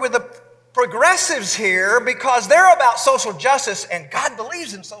on board with the progressives here because they're about social justice, and God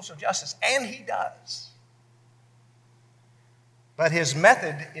believes in social justice, and He does. But His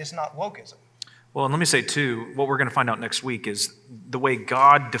method is not wokeism. Well, and let me say, too, what we're going to find out next week is the way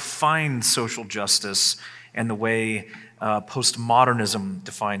God defines social justice and the way postmodernism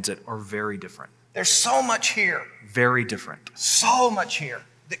defines it are very different. There's so much here. Very different. So much here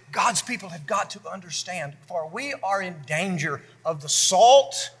that God's people have got to understand, for we are in danger of the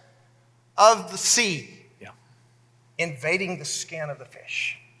salt of the sea invading the skin of the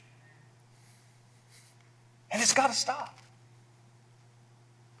fish. And it's got to stop.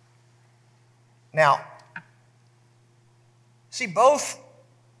 Now, see, both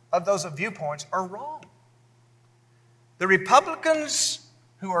of those viewpoints are wrong. The Republicans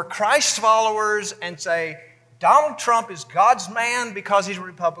who are Christ followers and say Donald Trump is God's man because he's a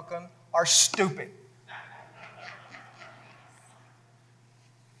Republican are stupid.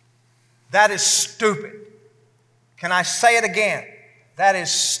 That is stupid. Can I say it again? That is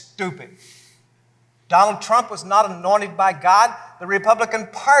stupid. Donald Trump was not anointed by God. The Republican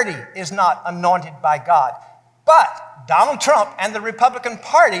Party is not anointed by God. But Donald Trump and the Republican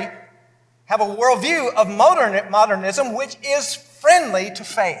Party have a worldview of modernism which is friendly to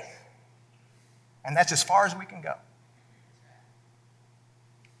faith. And that's as far as we can go.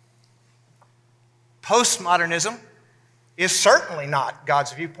 Postmodernism is certainly not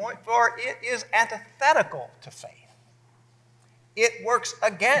God's viewpoint, for it is antithetical to faith. It works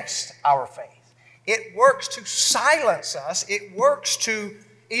against our faith. It works to silence us. It works to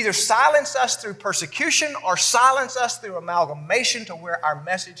either silence us through persecution or silence us through amalgamation to where our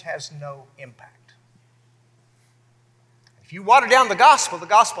message has no impact. If you water down the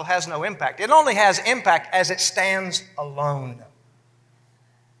gospel has no impact. It only has impact as it stands alone.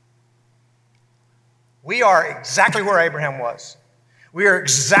 We are exactly where Abraham was. We are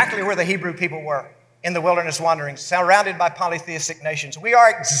exactly where the Hebrew people were in the wilderness wanderings, surrounded by polytheistic nations. We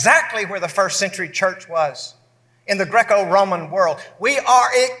are exactly where the first century church was in the Greco-Roman world. We are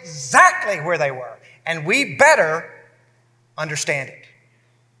exactly where they were, and we better understand it.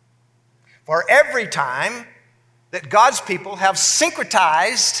 For every time that God's people have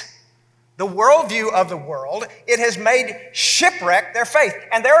syncretized the worldview of the world, it has made shipwreck their faith.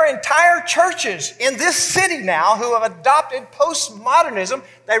 And there are entire churches in this city now who have adopted postmodernism.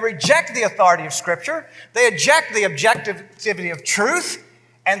 They reject the authority of Scripture. They reject the objectivity of truth.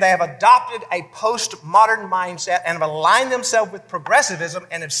 And they have adopted a postmodern mindset and have aligned themselves with progressivism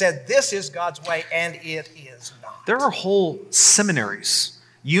and have said this is God's way, and it is not. There are whole seminaries,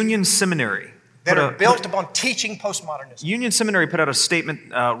 Union Seminary, that are built upon teaching postmodernism. Union Seminary put out a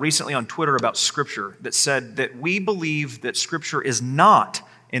statement recently on Twitter about Scripture that said that we believe that Scripture is not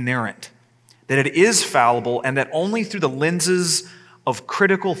inerrant, that it is fallible, and that only through the lenses of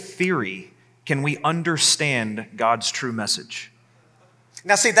critical theory can we understand God's true message.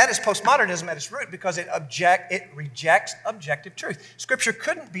 Now, see, that is postmodernism at its root because it rejects objective truth. Scripture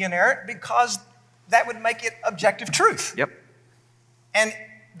couldn't be inerrant because that would make it objective truth. Yep. And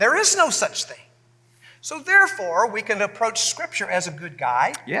there is no such thing. So therefore, we can approach Scripture as a good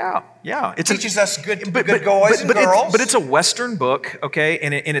guide. Yeah. It teaches us good boys and girls. But it's a Western book, okay,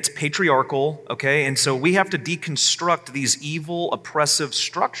 and it's patriarchal, okay, and so we have to deconstruct these evil, oppressive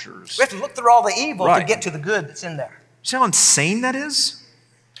structures. We have to look through all the evil to get to the good that's in there. See how insane that is?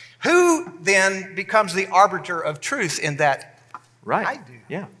 Who then becomes the arbiter of truth in that? Right. I do.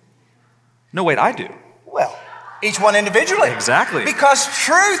 Yeah. No, wait, I do. Well, each one individually. Exactly. Because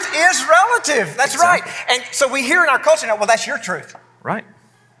truth is relative. That's right. And so we hear in our culture now, well, that's your truth. Right.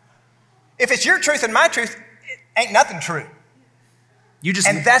 If it's your truth and my truth, it ain't nothing true.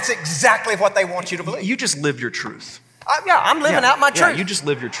 And that's exactly what they want you to believe. You just live your truth. I'm living out my truth. Yeah, you just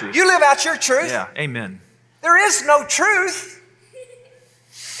live your truth. You live out your truth. Yeah, amen. There is no truth.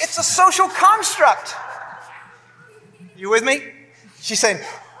 It's a social construct. You with me? She's saying,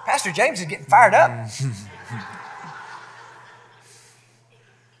 Pastor James is getting fired up.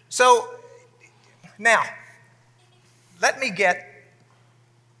 So, now, let me get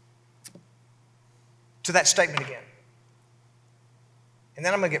to that statement again. And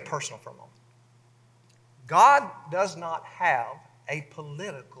then I'm going to get personal for a moment. God does not have a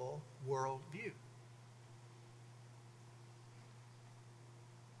political worldview.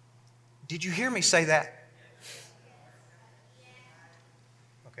 Did you hear me say that?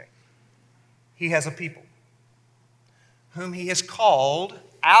 Okay. He has a people. whom he has called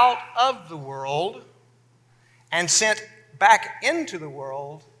out of the world and sent back into the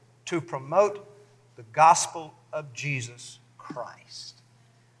world to promote the gospel of Jesus Christ.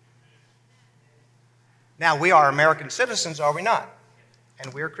 Now, we are American citizens, are we not?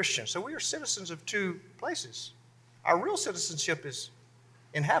 And we are Christians. So we are citizens of two places. Our real citizenship is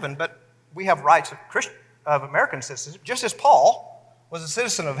in heaven, but we have rights of American citizenship, just as Paul was a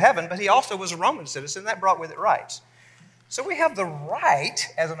citizen of heaven, but he also was a Roman citizen. That brought with it rights. So we have the right,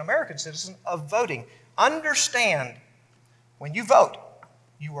 as an American citizen, of voting. Understand, when you vote,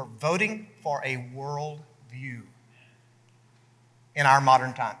 you are voting for a world view in our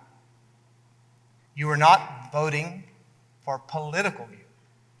modern time. You are not voting for political view.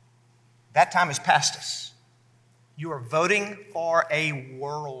 That time is past us. You are voting for a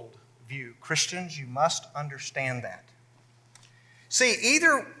world view. Christians, you must understand that. See,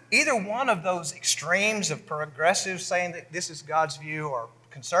 either one of those extremes of progressives saying that this is God's view or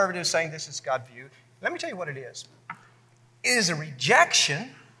conservatives saying this is God's view, let me tell you what it is. It is a rejection.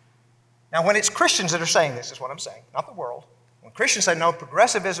 Now, when it's Christians that are saying this, is what I'm saying, not the world. When Christians say no,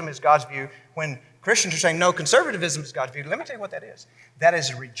 progressivism is God's view, when Christians are saying no, conservatism is God's view, let me tell you what that is. That is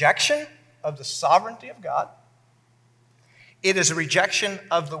a rejection of the sovereignty of God. It is a rejection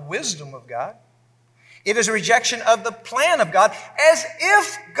of the wisdom of God. It is a rejection of the plan of God, as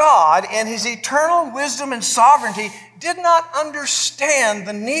if God, in His eternal wisdom and sovereignty, did not understand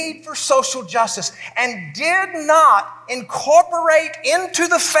the need for social justice and did not incorporate into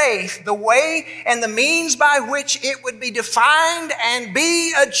the faith the way and the means by which it would be defined and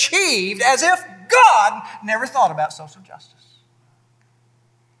be achieved, as if God never thought about social justice.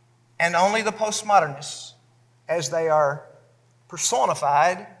 And only the postmodernists, as they are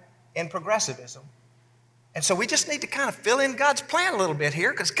personified in progressivism. And so we just need to kind of fill in God's plan a little bit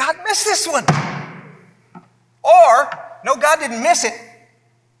here, because God missed this one. Or, no, God didn't miss it,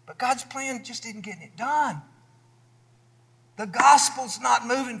 but God's plan just didn't get it done. The gospel's not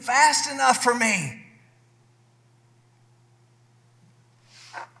moving fast enough for me.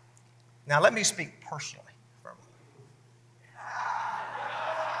 Now let me speak personally for a moment.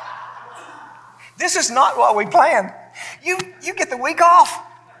 This is not what we planned. You get the week off.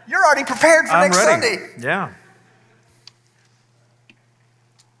 You're already prepared for next ready. Sunday. Yeah.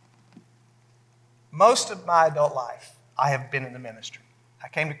 Most of my adult life, I have been in the ministry. I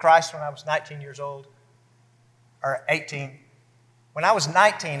came to Christ when I was 19 years old, or 18. When I was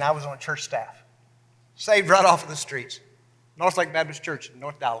 19, I was on church staff. Saved right off of the streets. North Lake Baptist Church in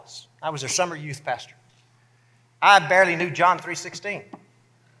North Dallas. I was their summer youth pastor. I barely knew John 3:16.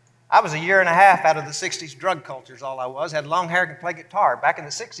 I was a year and a half out of the 60s drug cultures, all I was. Had long hair and could play guitar. Back in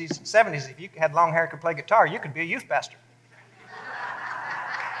the 60s and 70s, if you had long hair and could play guitar, you could be a youth pastor.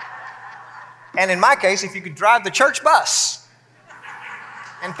 And in my case, if you could drive the church bus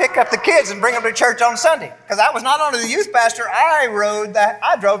and pick up the kids and bring them to church on Sunday. Because I was not only the youth pastor, I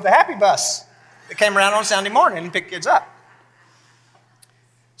drove the happy bus that came around on Sunday morning and picked kids up.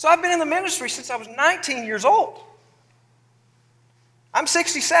 So I've been in the ministry since I was 19 years old. I'm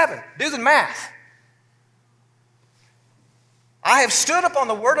 67. Do the math. I have stood up on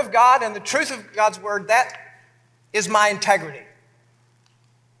the Word of God and the truth of God's Word. That is my integrity.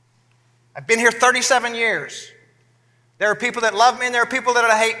 I've been here 37 years. There are people that love me and there are people that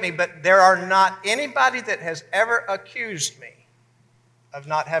hate me, but there are not anybody that has ever accused me of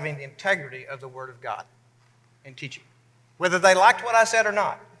not having the integrity of the Word of God in teaching. Whether they liked what I said or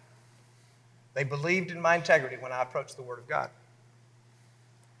not, they believed in my integrity when I approached the Word of God.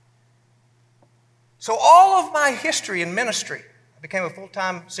 So all of my history in ministry, I became a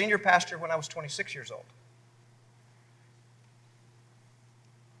full-time senior pastor when I was 26 years old.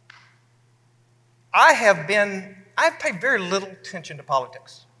 I've paid very little attention to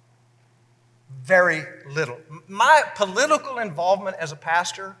politics. Very little. My political involvement as a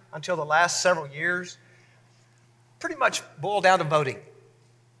pastor until the last several years pretty much boiled down to voting.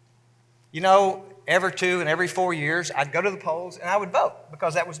 You know, every 2 and every 4 years, I'd go to the polls and I would vote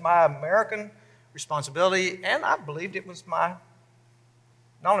because that was my American responsibility, and I believed it was not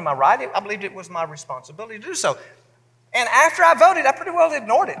only my right, I believed it was my responsibility to do so. And after I voted, I pretty well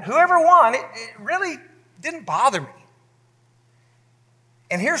ignored it. Whoever won, it really didn't bother me.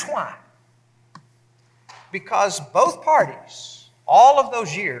 And here's why. Because both parties, all of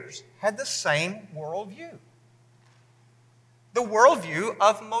those years, had the same worldview. The worldview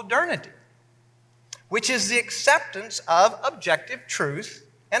of modernity, which is the acceptance of objective truth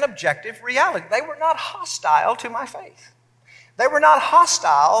and objective reality. They were not hostile to my faith. They were not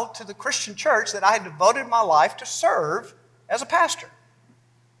hostile to the Christian church that I had devoted my life to serve as a pastor.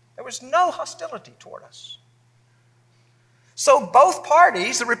 There was no hostility toward us. So both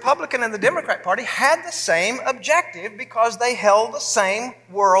parties, the Republican and the Democrat Party, had the same objective because they held the same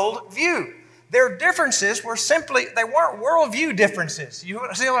world view. Their differences were they weren't worldview differences. You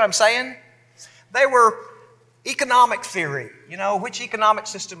see what I'm saying? They were economic theory. Which economic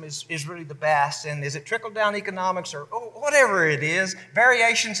system is really the best, and is it trickle-down economics or whatever it is,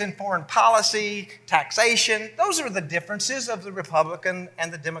 variations in foreign policy, taxation. Those are the differences of the Republican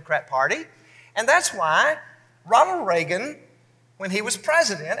and the Democrat Party. And that's why Ronald Reagan, when he was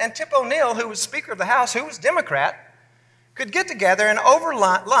president, and Tip O'Neill, who was Speaker of the House, who was Democrat, could get together and over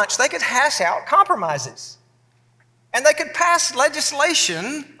lunch they could hash out compromises. And they could pass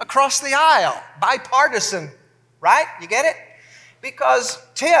legislation across the aisle, bipartisan, right? You get it? Because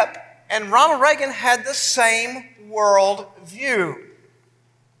Tip and Ronald Reagan had the same world view.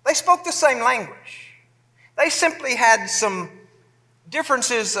 They spoke the same language. They simply had some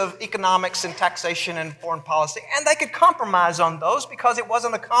differences of economics and taxation and foreign policy, and they could compromise on those because it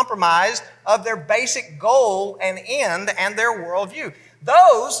wasn't a compromise of their basic goal and end and their worldview.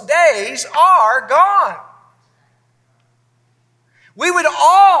 Those days are gone. We would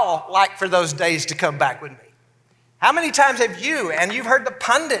all like for those days to come back, wouldn't we? How many times have you've heard the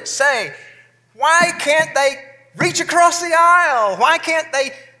pundits say, why can't they reach across the aisle? Why can't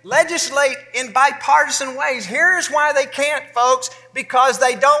they legislate in bipartisan ways? Here's why they can't, folks, because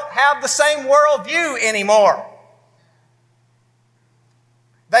they don't have the same worldview anymore.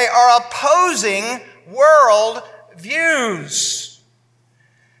 They are opposing world views.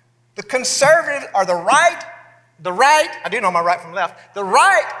 The conservative or the right, I do know my right from left, the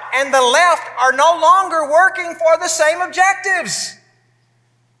right and the left are no longer working for the same objectives.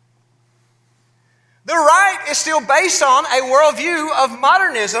 The right is still based on a worldview of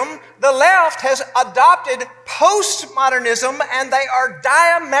modernism. The left has adopted postmodernism, and they are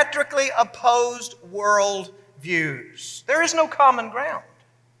diametrically opposed worldviews. There is no common ground,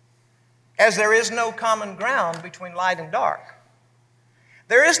 as there is no common ground between light and dark.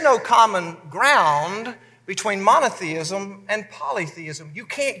 There is no common ground between monotheism and polytheism. You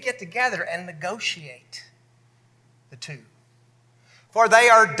can't get together and negotiate the two. For they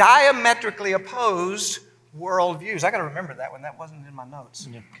are diametrically opposed worldviews. I got to remember that one. That wasn't in my notes.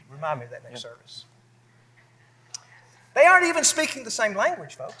 Yeah. Remind me of that next service. They aren't even speaking the same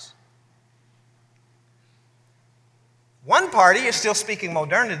language, folks. One party is still speaking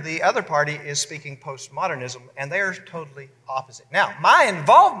modernity. The other party is speaking postmodernism, and they are totally opposite. Now, my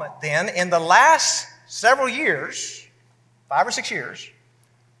involvement then in the last several years, 5 or 6 years,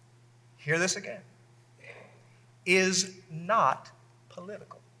 hear this again, is not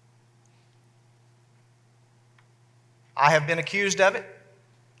political. I have been accused of it.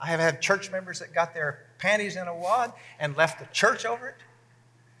 I have had church members that got their panties in a wad and left the church over it.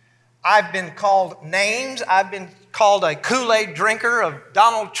 I've been called names. I've been called a Kool-Aid drinker of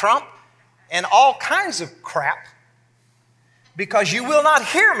Donald Trump and all kinds of crap, because you will not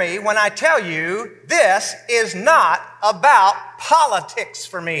hear me when I tell you this is not about politics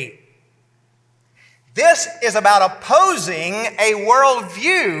for me. This is about opposing a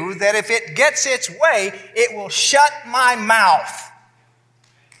worldview that if it gets its way, it will shut my mouth.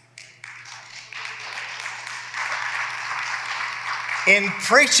 In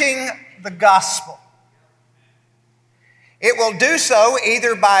preaching the gospel. It will do so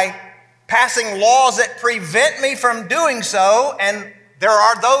either by passing laws that prevent me from doing so, and there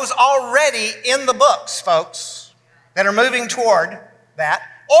are those already in the books, folks, that are moving toward that.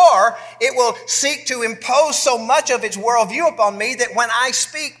 Or it will seek to impose so much of its worldview upon me that when I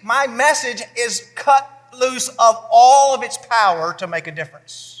speak, my message is cut loose of all of its power to make a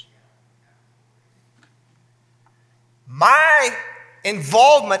difference. My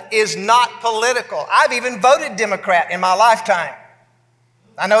involvement is not political. I've even voted Democrat in my lifetime.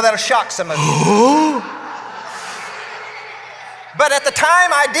 I know that'll shock some of you. But at the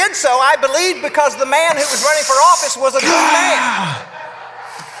time I did so, I believed because the man who was running for office was a good man.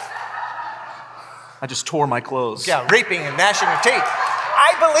 I just tore my clothes. Yeah, reaping and gnashing of teeth.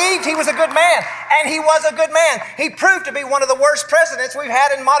 I believed he was a good man, and he was a good man. He proved to be one of the worst presidents we've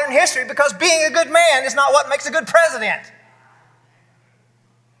had in modern history because being a good man is not what makes a good president.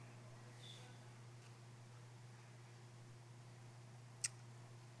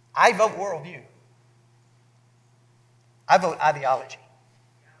 I vote worldview. I vote ideology.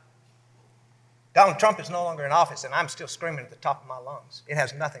 Donald Trump is no longer in office, and I'm still screaming at the top of my lungs. It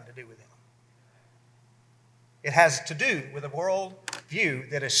has nothing to do with him. It has to do with a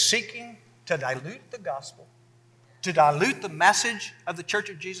worldview that is seeking to dilute the gospel, to dilute the message of the Church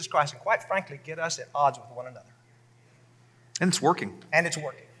of Jesus Christ, and quite frankly, get us at odds with one another. And it's working. And it's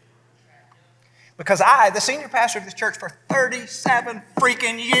working. Because I, the senior pastor of this church for 37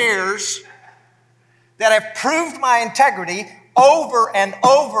 freaking years, that have proved my integrity over and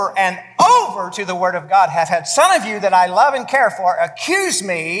over and over to the Word of God, have had some of you that I love and care for accuse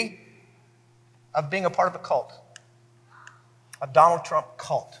me of being a part of a cult, a Donald Trump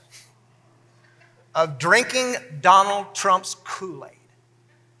cult, of drinking Donald Trump's Kool-Aid.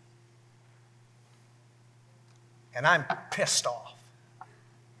 And I'm pissed off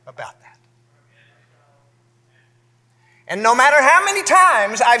about that. And no matter how many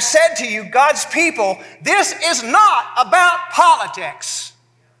times I've said to you, God's people, this is not about politics,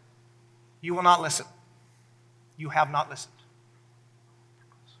 you will not listen. You have not listened.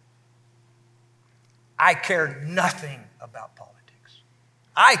 I care nothing about politics.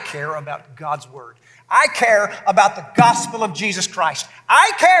 I care about God's Word. I care about the gospel of Jesus Christ.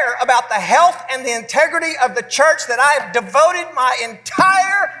 I care about the health and the integrity of the church that I have devoted my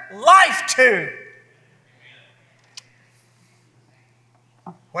entire life to.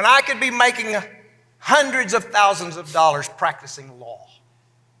 When I could be making hundreds of thousands of dollars practicing law,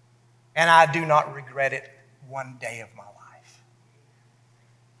 and I do not regret it one day of my life.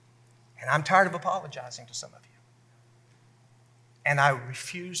 And I'm tired of apologizing to some of you. And I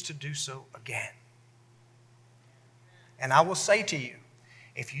refuse to do so again. And I will say to you,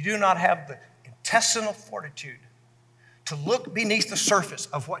 if you do not have the intestinal fortitude to look beneath the surface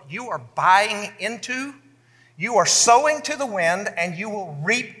of what you are buying into, you are sowing to the wind and you will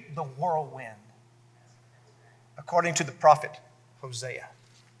reap the whirlwind, according to the prophet Hosea.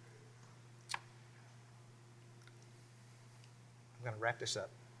 I'm going to wrap this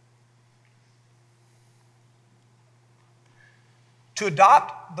up. To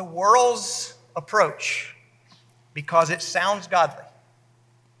adopt the world's approach because it sounds godly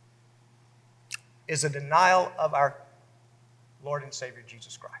is a denial of our Lord and Savior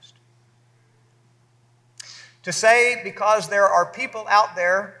Jesus Christ. To say because there are people out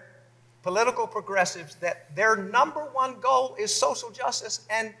there, political progressives, that their number one goal is social justice,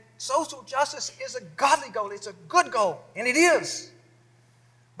 and social justice is a godly goal, it's a good goal, and it is.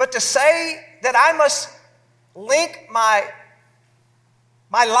 But to say that I must link my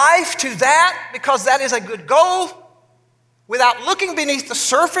life to that because that is a good goal, without looking beneath the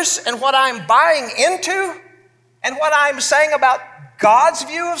surface and what I'm buying into and what I'm saying about God's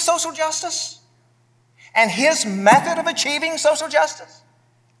view of social justice and His method of achieving social justice,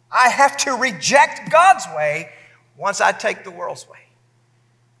 I have to reject God's way once I take the world's way.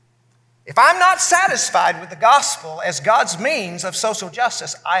 If I'm not satisfied with the gospel as God's means of social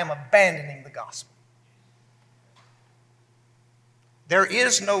justice, I am abandoning the gospel. There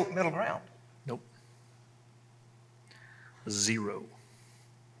is no middle ground. Nope. Zero.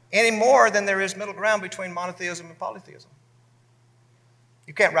 Any more than there is middle ground between monotheism and polytheism.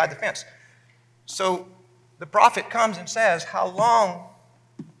 You can't ride the fence. So the prophet comes and says, how long,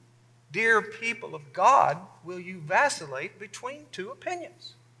 dear people of God, will you vacillate between two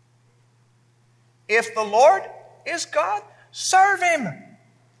opinions? If the Lord is God, serve Him.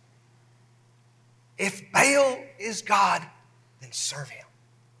 If Baal is God, then serve Him.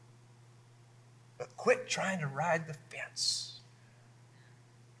 But quit trying to ride the fence.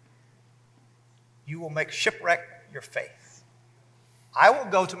 You will make shipwreck your faith. I will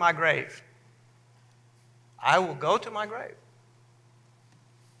go to my grave. I will go to my grave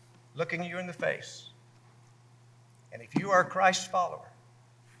looking you in the face. And if you are a Christ follower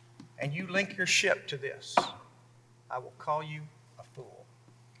and you link your ship to this, I will call you a fool.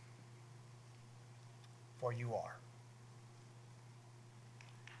 For you are.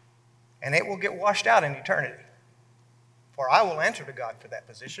 And it will get washed out in eternity. For I will answer to God for that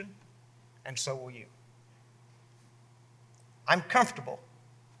position, and so will you. I'm comfortable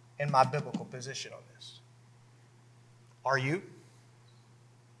in my biblical position on this. Are you?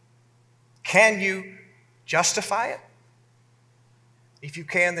 Can you justify it? If you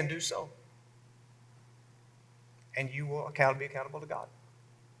can, then do so. And you will be accountable to God,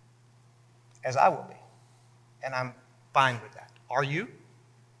 as I will be. And I'm fine with that. Are you?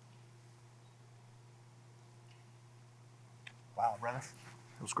 Wow, brother.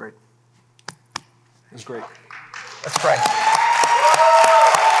 That was great. It was great. Let's pray.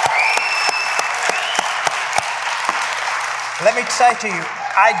 Let me say to you,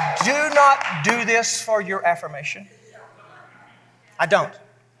 I do not do this for your affirmation. I don't.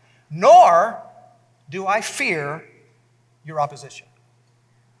 Nor do I fear your opposition.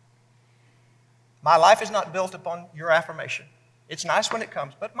 My life is not built upon your affirmation. It's nice when it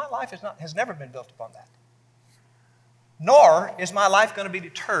comes, but my life has never been built upon that. Nor is my life going to be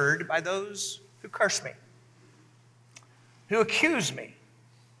deterred by those who curse me, who accuse me,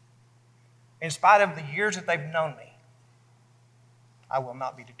 in spite of the years that they've known me, I will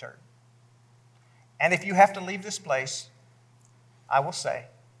not be deterred. And if you have to leave this place, I will say,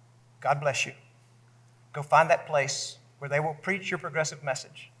 God bless you. Go find that place where they will preach your progressive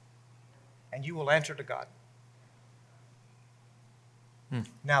message, and you will answer to God.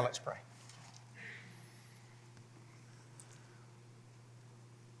 Now let's pray.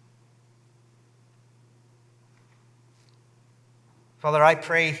 Father, I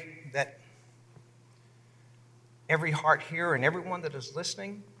pray that every heart here and everyone that is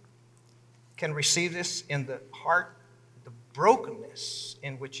listening can receive this in the heart, the brokenness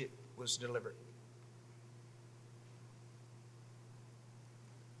in which it was delivered.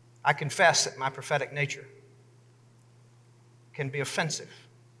 I confess that my prophetic nature can be offensive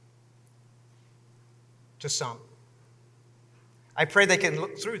to some. I pray they can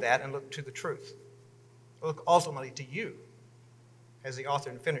look through that and look to the truth. Look ultimately to you as the author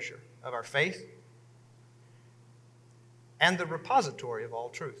and finisher of our faith and the repository of all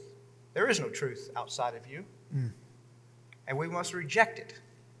truth. There is no truth outside of you, and we must reject it,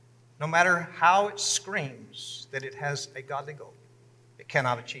 no matter how it screams that it has a godly goal. It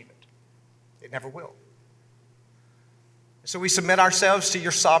cannot achieve it. It never will. So we submit ourselves to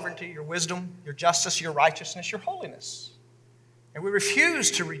your sovereignty, your wisdom, your justice, your righteousness, your holiness. And we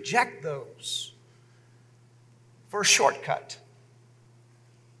refuse to reject those for a shortcut,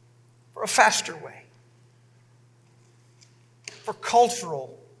 for a faster way, for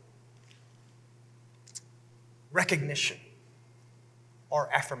cultural recognition or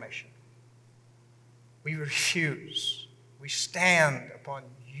affirmation. We refuse. We stand upon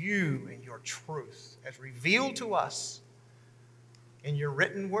you and your truth as revealed to us in your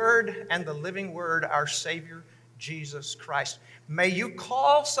written word and the living word, our Savior, Jesus Christ. May you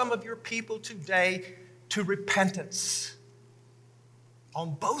call some of your people today to repentance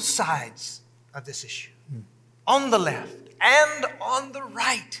on both sides of this issue, on the left and on the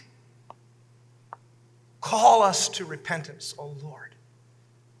right. Call us to repentance, O Lord,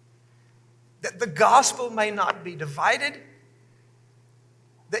 that the gospel may not be divided,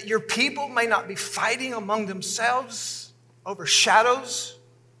 that your people may not be fighting among themselves over shadows,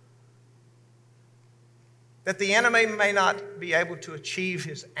 that the enemy may not be able to achieve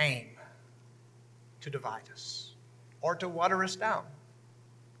his aim to divide us or to water us down.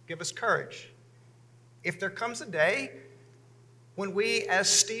 Give us courage. If there comes a day when we, as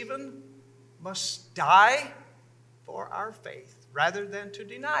Stephen, must die for our faith rather than to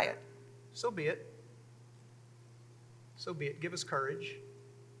deny it, so be it. So be it. Give us courage.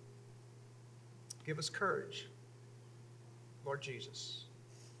 Give us courage, Lord Jesus.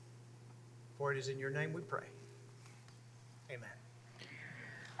 For it is in your name we pray. Amen.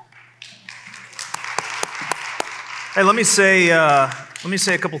 Hey, let me say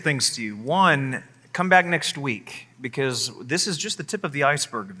a couple things to you. One, come back next week, because this is just the tip of the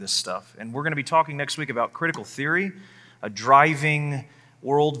iceberg of this stuff. And we're going to be talking next week about critical theory, a driving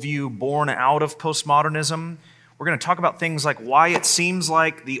worldview born out of postmodernism. We're going to talk about things like why it seems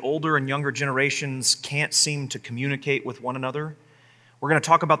like the older and younger generations can't seem to communicate with one another. We're going to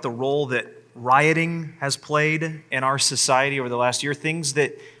talk about the role that rioting has played in our society over the last year, things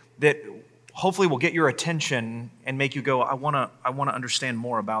that hopefully will get your attention and make you go, I want to understand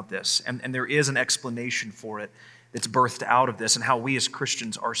more about this. And there is an explanation for it that's birthed out of this and how we as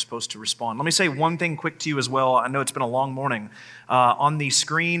Christians are supposed to respond. Let me say one thing quick to you as well. I know it's been a long morning. On the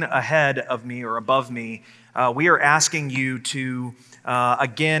screen ahead of me or above me, we are asking you to,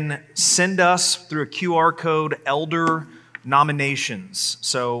 again, send us through a QR code elder nominations.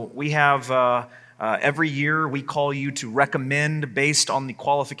 So we have... every year, we call you to recommend, based on the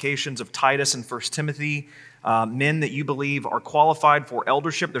qualifications of Titus and 1 Timothy, men that you believe are qualified for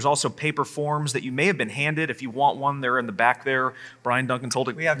eldership. There's also paper forms that you may have been handed. If you want one, they're in the back there. Brian Duncan's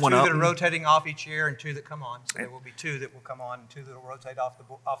holding one up. We have two that are rotating off each year and two that come on. So there will be two that will come on and two that will rotate off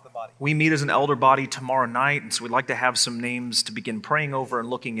the body. We meet as an elder body tomorrow night, and so we'd like to have some names to begin praying over and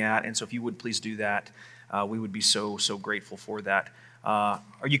looking at. And so if you would please do that, we would be so grateful for that.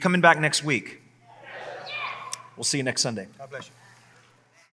 Are you coming back next week? We'll see you next Sunday. God bless you.